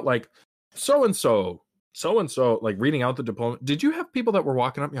read out like so and so, like reading out the diploma, did you have people that were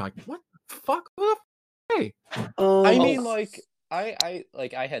walking up and you're like, what the fuck? Who the hey? I mean, like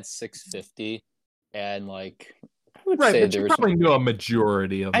I had 650, and like I would Right, say but you probably knew a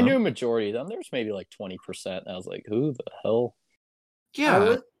majority of them. I knew a majority of them. There's maybe like 20%. And I was like, who the hell?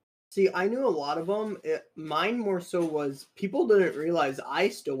 Yeah. I knew a lot of them. Mine more so was people didn't realize I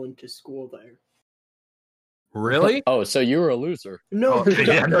still went to school there. Really? Oh, so you were a loser. No,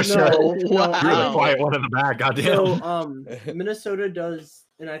 yeah, no, sure. no. You're the quiet one in the back, goddamn. So, Minnesota does,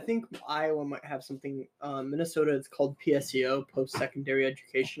 and I think Iowa might have something. Minnesota, it's called PSEO, post-secondary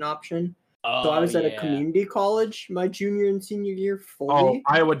education option. Oh, So I was at a community college my junior and senior year fully.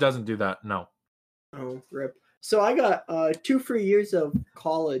 Oh, Iowa doesn't do that. No. Oh, rip. So I got 2 free years of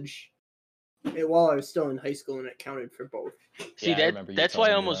college while I was still in high school, and it counted for both. See, Yeah, that's why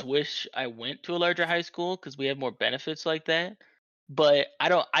I almost wish I went to a larger high school because we have more benefits like that. But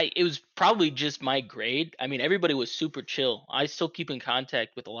it was probably just my grade. I mean, everybody was super chill. I still keep in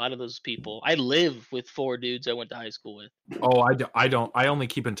contact with a lot of those people. I live with 4 dudes I went to high school with. Oh, I don't. I only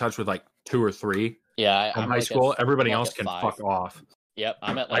keep in touch with like 2 or 3. Yeah, in high school. Everybody else can 5. fuck off. Yep,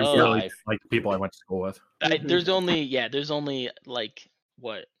 I'm at I like really 5. like the people I went to school with. There's only like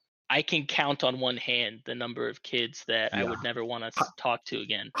what I can count on one hand the number of kids that I would never want to talk to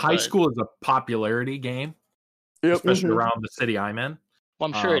again. High school is a popularity game, especially around the city I'm in. Well,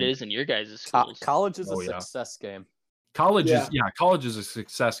 I'm sure it is in your guys' schools. College is a success game. College is a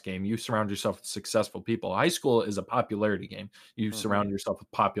success game. You surround yourself with successful people. High school is a popularity game. You surround yourself with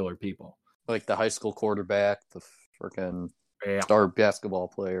popular people. Like the high school quarterback, the freaking star basketball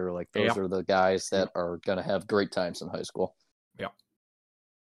player. Like those are the guys that are gonna have great times in high school. Yeah.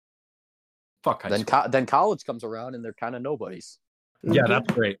 Fuck high school. Then college comes around and they're kind of nobodies. Yeah,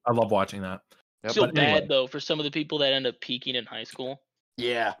 that's great. I love watching that. Yep. So bad though for some of the people that end up peaking in high school.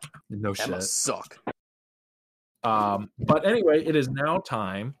 Yeah. No that shit. Must suck. But anyway, it is now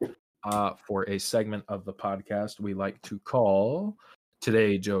time for a segment of the podcast we like to call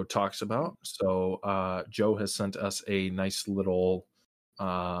Today Joe Talks About. So Joe has sent us a nice little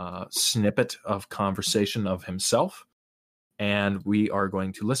snippet of conversation of himself, and we are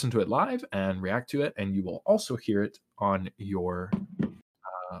going to listen to it live and react to it, and you will also hear it on your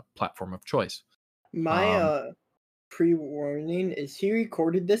platform of choice. My pre-warning is he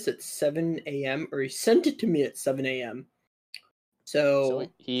recorded this at 7 a.m. or he sent it to me at 7 a.m. So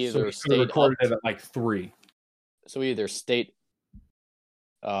he either recorded it at like 3. So he either stayed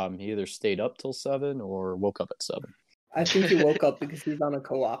up till 7 or woke up at 7. I think he woke up because he's on a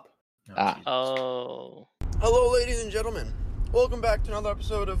co-op. Oh. Hello, ladies and gentlemen. Welcome back to another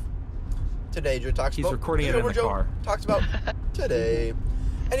episode of Today Joe Talks About. He's recording it in the car. Talks about today.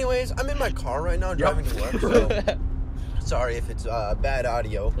 Anyways, I'm in my car right now driving to work, so sorry if it's bad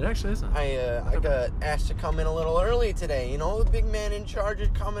audio. It actually isn't. I got asked to come in a little early today. You know, the big man in charge is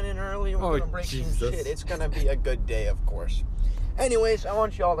coming in early. We're gonna break some shit. It's gonna be a good day, of course. Anyways, I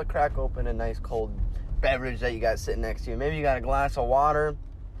want you all to crack open a nice cold beverage that you got sitting next to you. Maybe you got a glass of water.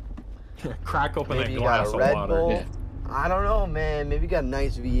 Crack open Maybe a glass of Red water. Bull. Yeah. I don't know, man. Maybe you got a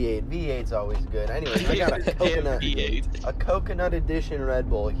nice V8. V8's always good. Anyways, I got a coconut edition Red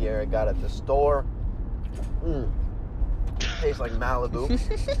Bull here. I got it at the store. Tastes like Malibu.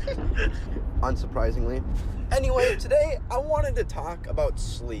 Unsurprisingly. Anyway, today I wanted to talk about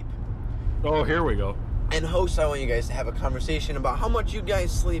sleep. Oh, here we go. And host, I want you guys to have a conversation about how much you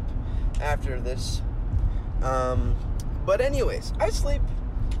guys sleep after this. But anyways, I sleep.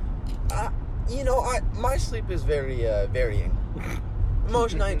 My sleep is very varying.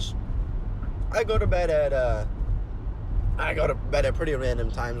 Most nights, I go to bed at pretty random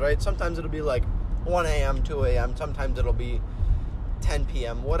times, right? Sometimes it'll be like 1 a.m., 2 a.m. Sometimes it'll be 10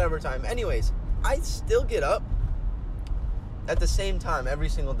 p.m., whatever time. Anyways, I still get up at the same time every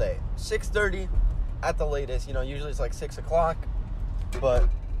single day. 6:30 at the latest. Usually it's like 6 o'clock. But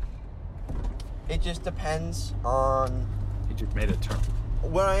it just depends on... He just made it turn.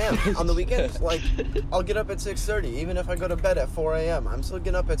 Where I am. On the weekends, like, I'll get up at 6:30. Even if I go to bed at 4 a.m., I'm still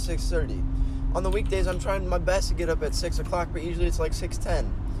getting up at 6:30. On the weekdays, I'm trying my best to get up at 6 o'clock, but usually it's like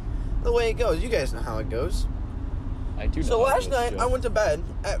 6:10. The way it goes. You guys know how it goes. I do know. So last night, I went to bed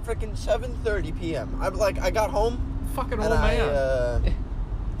at freaking 7:30 p.m. I got home. Fucking old man.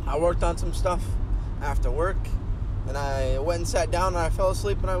 I worked on some stuff after work, and I went and sat down, and I fell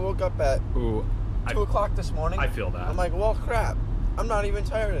asleep, and I woke up at 2 o'clock this morning. I feel that. I'm like, well, crap. I'm not even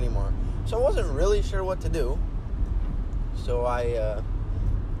tired anymore. So I wasn't really sure what to do. So I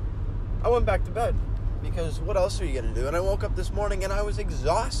went back to bed. Because what else are you going to do? And I woke up this morning and I was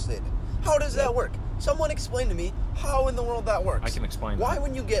exhausted. How does that work? Someone explain to me, how in the world that works. I can explain Why that.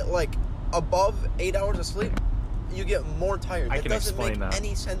 when you get, like, above 8 hours of sleep, you get more tired? I That can doesn't explain make that.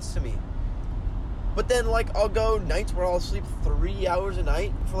 any sense to me. But then, like, I'll go nights where I'll sleep 3 hours a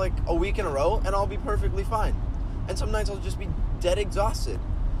night for, like, a week in a row, and I'll be perfectly fine. And some nights I'll just be dead exhausted.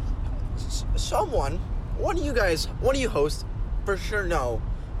 One of you hosts, for sure know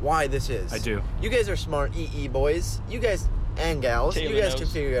why this is. I do. You guys are smart EE boys. You guys and gals. Taylor You guys knows. can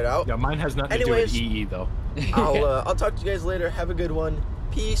figure it out. Yeah, mine has nothing Anyways, to do with EE though. I'll talk to you guys later. Have a good one.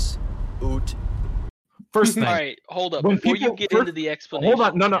 Peace. Oot. First thing. All right, hold up. When Before you people- get first- into the explanation.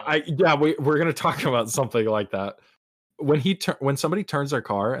 Hold on. No. We're gonna talk about something like that. When somebody turns their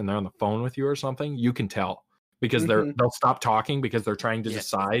car and they're on the phone with you or something, you can tell because they'll stop talking because they're trying to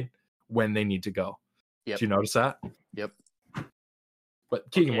decide when they need to go. Yep. Did you notice that? Yep. But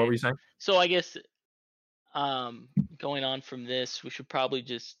Keegan, what Okay. were you saying? So I guess going on from this, we should probably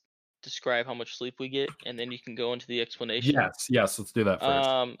just describe how much sleep we get, and then you can go into the explanation. Yes. Let's do that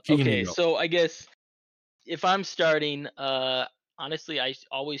first. Keegan, Okay, you go. so I guess if I'm starting, honestly, I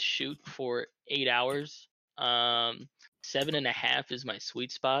always shoot for 8 hours. 7.5 is my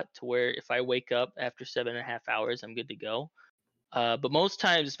sweet spot, to where if I wake up after 7.5 hours, I'm good to go. But most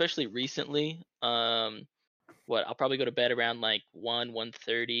times, especially recently, I'll probably go to bed around like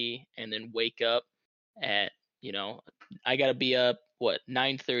 1:30, and then wake up at, I gotta be up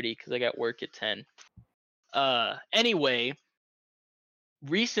 9:30 because I got work at 10. Anyway,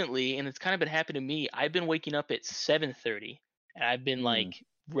 recently, and it's kind of been happening to me, I've been waking up at 7:30, and I've been like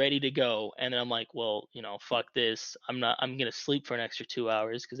ready to go, and then I'm like, well, fuck this, I'm gonna sleep for an extra 2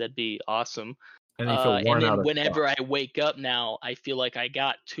 hours because that'd be awesome. And then you feel worn and out then of whenever I wake up now, I feel like I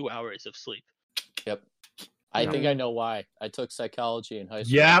got 2 hours of sleep. Yep. I think I know why. I took psychology in high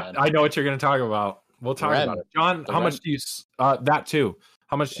school. Yeah, man. I know what you're going to talk about. We'll talk REM. about it. John, The how REM. much do you that too?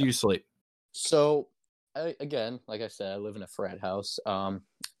 How much do you sleep? So, again, like I said, I live in a frat house.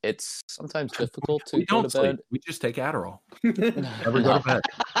 It's sometimes difficult to We go don't to bed. sleep. We just take Adderall. Never go to bed.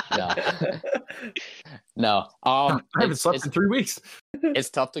 No. I haven't slept in 3 weeks. It's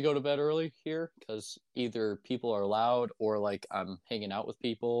tough to go to bed early here because either people are loud or like I'm hanging out with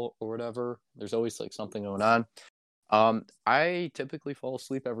people or whatever. There's always like something going on. I typically fall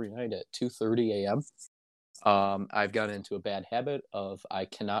asleep every night at 2:30 a.m. I've gotten into a bad habit of I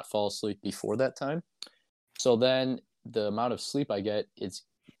cannot fall asleep before that time. So then the amount of sleep I get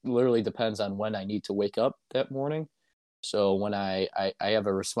literally depends on when I need to wake up that morning. So when I have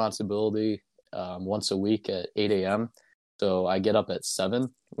a responsibility once a week at 8 a.m., so I get up at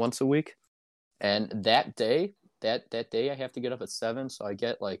 7 once a week. And that day I have to get up at 7, so I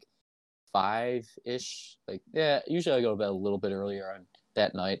get like 5-ish. Usually I go to bed a little bit earlier on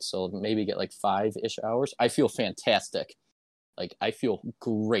that night, so maybe get like 5-ish hours. I feel fantastic. Like I feel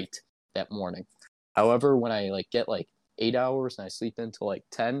great that morning. However, when I like get like 8 hours and I sleep until like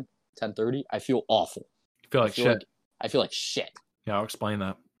 10:30, I feel awful. You feel like shit. I feel like shit. Yeah, I'll explain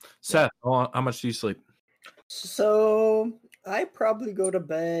that. Seth, how much do you sleep? So I probably go to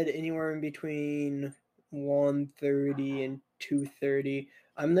bed anywhere in between 1:30 and 2:30.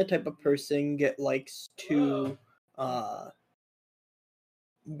 I'm the type of person that likes to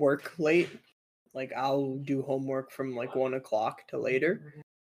work late. Like I'll do homework from like 1 o'clock to later.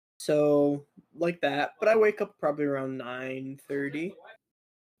 So like that. But I wake up probably around 9:30.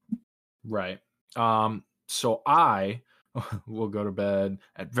 Right. So I will go to bed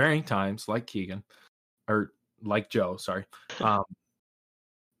at varying times, like Keegan, or like Joe. Sorry.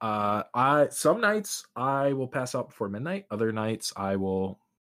 Some nights I will pass out before midnight. Other nights I will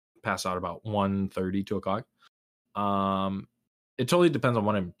pass out about 1:30, 2 o'clock. It totally depends on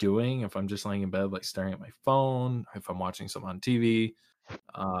what I'm doing. If I'm just laying in bed, like staring at my phone, if I'm watching something on TV.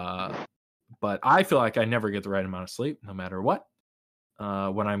 But I feel like I never get the right amount of sleep, no matter what.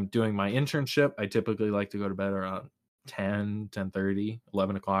 When I'm doing my internship, I typically like to go to bed around 10:30,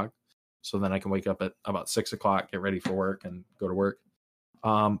 11 o'clock. So then I can wake up at about 6 o'clock, get ready for work, and go to work.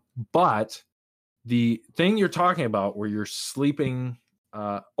 But the thing you're talking about where you're sleeping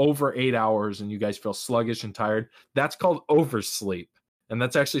over 8 hours and you guys feel sluggish and tired, that's called oversleep. And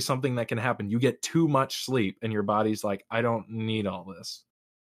that's actually something that can happen. You get too much sleep and your body's like, I don't need all this.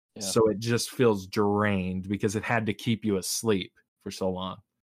 Yeah. So it just feels drained because it had to keep you asleep for so long.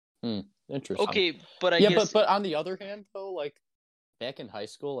 Interesting. Okay, but I guess... but on the other hand though, like back in high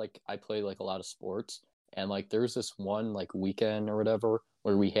school, like I played like a lot of sports, and like there's this one like weekend or whatever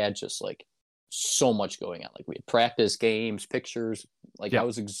where we had just like so much going on. Like we had practice, games, pictures. Like I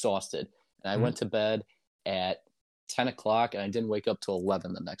was exhausted, and I went to bed at 10 o'clock, and I didn't wake up till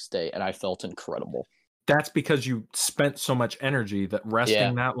 11 the next day, and I felt incredible. That's because you spent so much energy that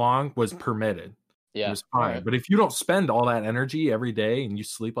resting that long was permitted. Yeah. It was fine. Right. But if you don't spend all that energy every day and you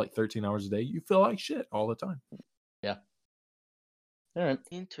sleep like 13 hours a day, you feel like shit all the time. Yeah. All right.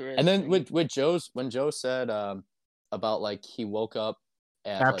 Interesting. And then when Joe said about like he woke up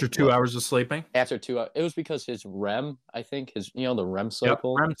After like, 2 hours of sleeping? After 2 hours, it was because his REM, I think the REM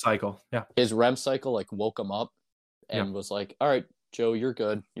cycle. Yep, REM cycle. Yeah. His REM cycle like woke him up and was like, "All right, Joe, you're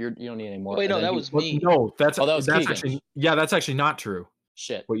good. You don't need any more." Wait, and no, that was me. No, that's that was Keegan. that's actually not true.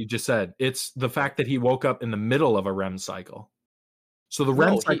 Shit. What you just said. It's the fact that he woke up in the middle of a REM cycle. So the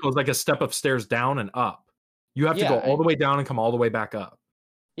REM cycle is like a step of stairs down and up. You have to go all the way down and come all the way back up.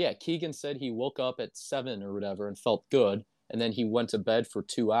 Yeah, Keegan said he woke up at 7 or whatever and felt good, and then he went to bed for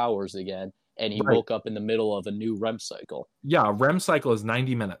 2 hours again, and he woke up in the middle of a new REM cycle. Yeah, a REM cycle is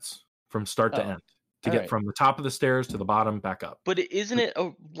 90 minutes from start to end to get from the top of the stairs to the bottom back up. But isn't it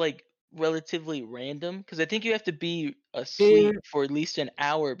like relatively random? Because I think you have to be asleep for at least an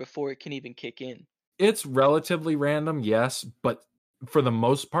hour before it can even kick in. It's relatively random, yes, but for the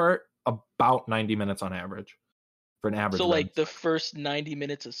most part, about 90 minutes on average for an average. So like the first 90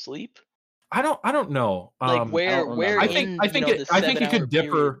 minutes of sleep? I don't know. Like where I think it could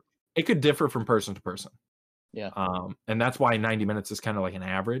differ. Period. It could differ from person to person. Yeah. And that's why 90 minutes is kind of like an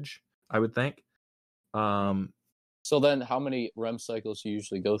average, I would think. So then how many REM cycles do you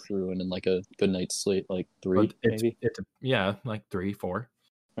usually go through and in like a good night's sleep? Like 3 maybe? Yeah, like 3, 4.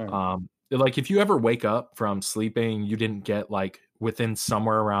 Right. Like if you ever wake up from sleeping, you didn't get like within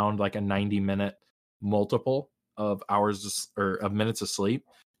somewhere around like a 90-minute multiple of hours or of minutes of sleep,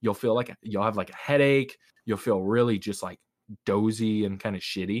 you'll feel like you'll have like a headache. You'll feel really just like dozy and kind of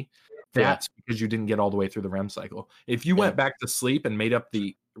shitty. That's because you didn't get all the way through the REM cycle. If you went back to sleep and made up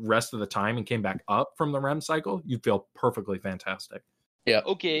the rest of the time and came back up from the REM cycle, you'd feel perfectly fantastic. Yeah.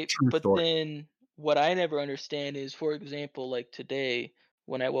 Okay, but then what I never understand is, for example, like today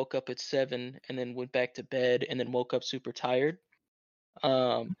when I woke up at 7 and then went back to bed and then woke up super tired.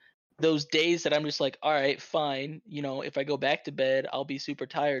 Those days that I'm just like, all right, fine. If I go back to bed, I'll be super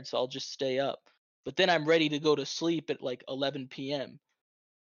tired, so I'll just stay up. But then I'm ready to go to sleep at like 11 p.m.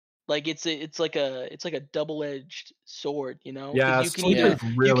 Like it's like a double-edged sword, Yeah, you can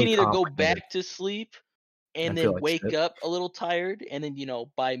either go back to sleep and then wake up a little tired, and then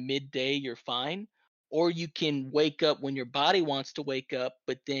by midday you're fine, or you can wake up when your body wants to wake up,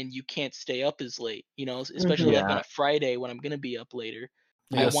 but then you can't stay up as late. Especially like on a Friday when I'm gonna be up later.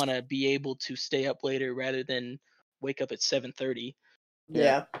 Yes. I want to be able to stay up later rather than wake up at 7:30.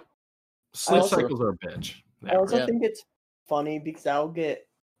 Yeah. Sleep cycles are a bitch. I also think it's funny because I'll get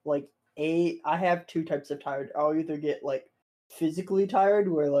like I have two types of tired. I'll either get like physically tired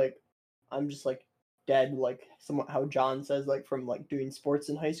where like I'm just like dead, like somewhat how John says, like from like doing sports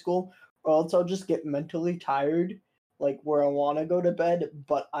in high school, or else I'll just get mentally tired, like where I want to go to bed,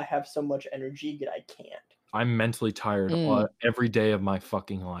 but I have so much energy that I can't. I'm mentally tired every day of my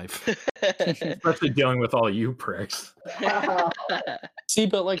fucking life, especially dealing with all you pricks. See,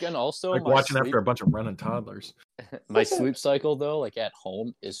 but like, and also like watching after a bunch of running toddlers. My sleep cycle, though, like at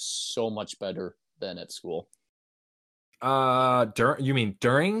home, is so much better than at school. You mean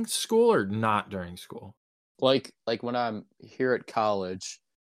during school or not during school? Like when I'm here at college,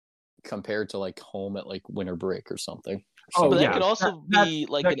 compared to like home at like winter break or something. Oh, but that could also be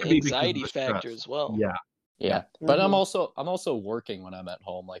like an anxiety factor as well. Yeah. But I'm also working when I'm at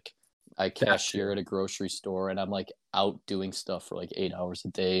home. Like I cashier at a grocery store, and I'm like out doing stuff for like 8 hours a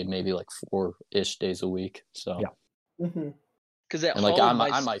day, maybe like 4-ish days a week. So because and like I'm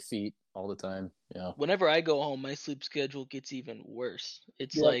on my feet all the time. Yeah. Whenever I go home, my sleep schedule gets even worse.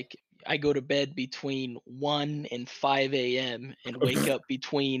 It's like I go to bed between 1 and 5 a.m. and wake up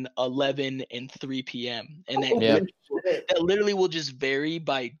between 11 and 3 p.m. And that literally will just vary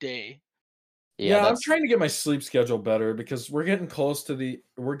by day. Yeah, I'm trying to get my sleep schedule better because we're getting close to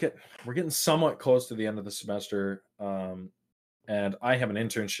we're getting somewhat close to the end of the semester. And I have an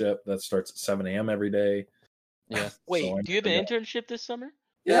internship that starts at 7 a.m. every day. Yeah. Wait, do you have an internship this summer?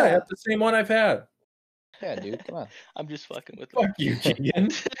 Yeah, I have the same one I've had. Yeah, dude, come on. I'm just fucking with you. Fuck you, Keegan.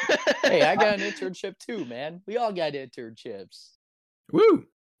 Hey, I got an internship too, man. We all got internships. Woo!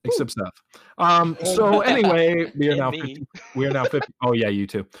 Except Seth. So anyway, we are now 50. Oh yeah, you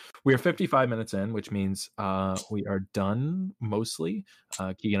too. We are 55 minutes in, which means we are done mostly.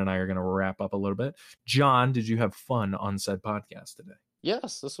 Keegan and I are going to wrap up a little bit. John, did you have fun on said podcast today?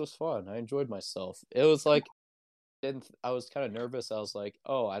 Yes, this was fun. I enjoyed myself. It was like, I was kind of nervous. I was like,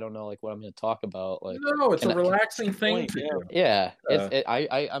 oh, I don't know, like what I'm going to talk about. Like, no, it's a relaxing thing to do. Yeah,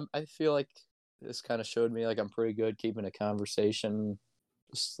 I feel like this kind of showed me like I'm pretty good keeping a conversation.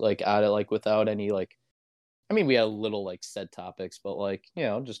 Just like at it, like without any like, I mean, we had little like set topics, but like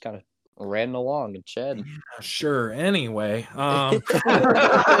just kind of Ran along and Chad. Sure. Anyway,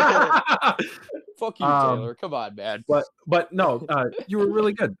 Fuck you, Taylor. Come on, man. But no, you were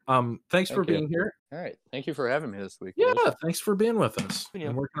really good. Thanks for being here. All right. Thank you for having me this week. Yeah, thanks for being with us Yeah.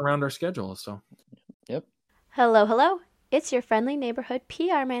 and working around our schedule. So, Yep. Hello. It's your friendly neighborhood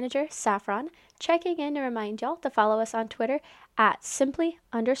PR manager, Saffron, checking in to remind y'all to follow us on Twitter at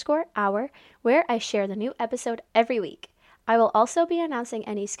simply_hour, where I share the new episode every week. I will also be announcing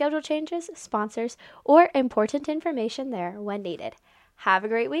any schedule changes, sponsors, or important information there when needed. Have a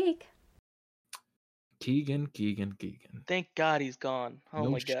great week. Keegan. Thank God he's gone. Oh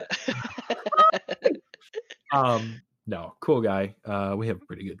No my shit. God. No, cool guy. We have a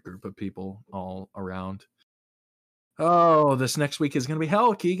pretty good group of people all around. Oh, this next week is gonna be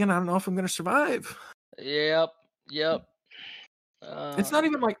hell, Keegan. I don't know if I'm gonna survive. Yep. It's not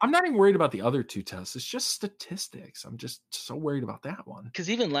even like I'm not even worried about the other two tests. It's just statistics. I'm just so worried about that one. Because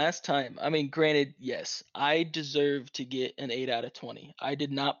even last time, I mean, granted, yes, I deserve to get an 8 out of 20. I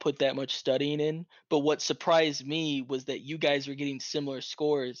did not put that much studying in, but what surprised me was that you guys were getting similar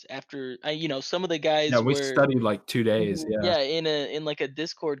scores after, some of the guys Yeah, we were, studied like 2 days. Yeah. in like a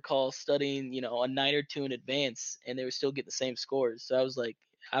Discord call studying, a night or two in advance, and they were still getting the same scores. So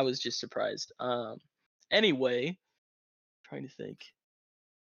I was just surprised. Anyway, trying to think.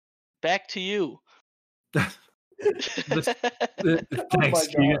 Back to you. Thanks, my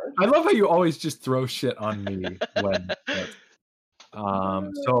Keegan. I love how you always just throw shit on me when.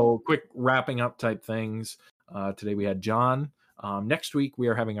 So quick wrapping up type things. Today we had John. Next week we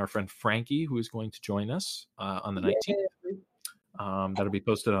are having our friend Frankie, who is going to join us on the 19th. That'll be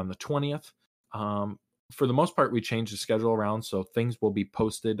posted on the 20th. For the most part, we changed the schedule around, so things will be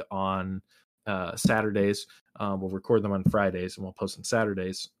posted on Saturdays. We'll record them on Fridays and we'll post on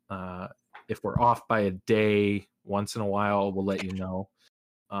Saturdays. If we're off by a day once in a while, we'll let you know.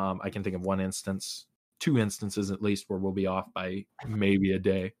 I can think of two instances at least, where we'll be off by maybe a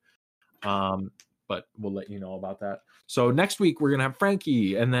day. But we'll let you know about that. So next week we're going to have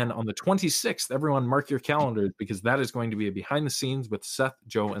Frankie. And then on the 26th, everyone mark your calendars, because that is going to be a behind the scenes with Seth,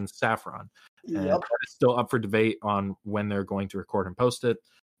 Joe, and Saffron. And that is still up for debate on when they're going to record and post it.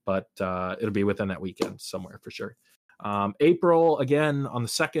 But it'll be within that weekend somewhere for sure. April, again, on the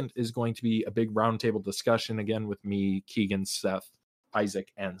 2nd, is going to be a big roundtable discussion again with me, Keegan, Seth,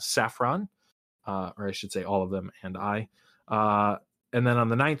 Isaac, and Saffron. Or I should say all of them and I. And then on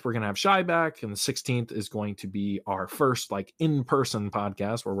the 9th, we're going to have Shy back. And the 16th is going to be our first in-person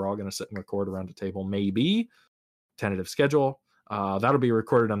podcast where we're all going to sit and record around a table, maybe. Tentative schedule. That'll be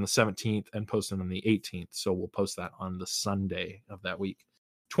recorded on the 17th and posted on the 18th. So we'll post that on the Sunday of that week.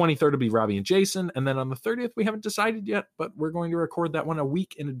 23rd will be Robbie and Jason. And then on the 30th, we haven't decided yet, but we're going to record that one a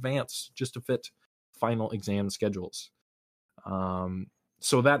week in advance just to fit final exam schedules.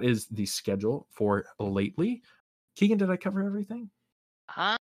 So that is the schedule for lately. Keegan, did I cover everything?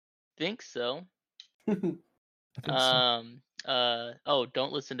 I think so. I think so.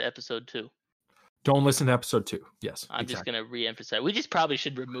 Don't listen to episode 2. Don't listen to episode 2. Yes. I'm just going to re-emphasize. We just probably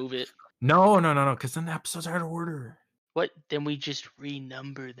should remove it. No, because then the episodes are out of order. What? Then we just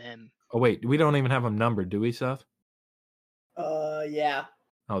renumber them. Oh, wait. We don't even have them numbered, do we, Seth? Yeah.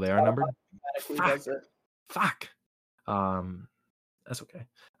 Oh, they are numbered? Fuck. That's okay.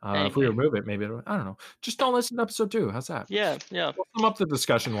 If we remove it, maybe I don't know. Just don't listen to episode 2. How's that? Yeah. We'll sum up the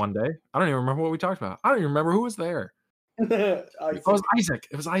discussion one day. I don't even remember what we talked about. I don't even remember who was there. It was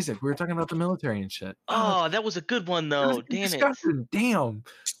Isaac. We were talking about the military and shit. Oh, that was a good one though. Damn it. Damn.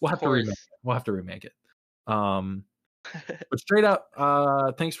 We'll have to remake it. But straight up,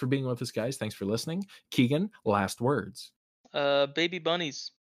 thanks for being with us, guys. Thanks for listening. Keegan, last words. Baby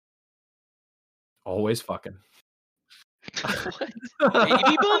bunnies. Always fucking. What?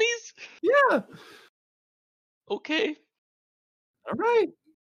 Baby bunnies? Yeah. Okay. All right.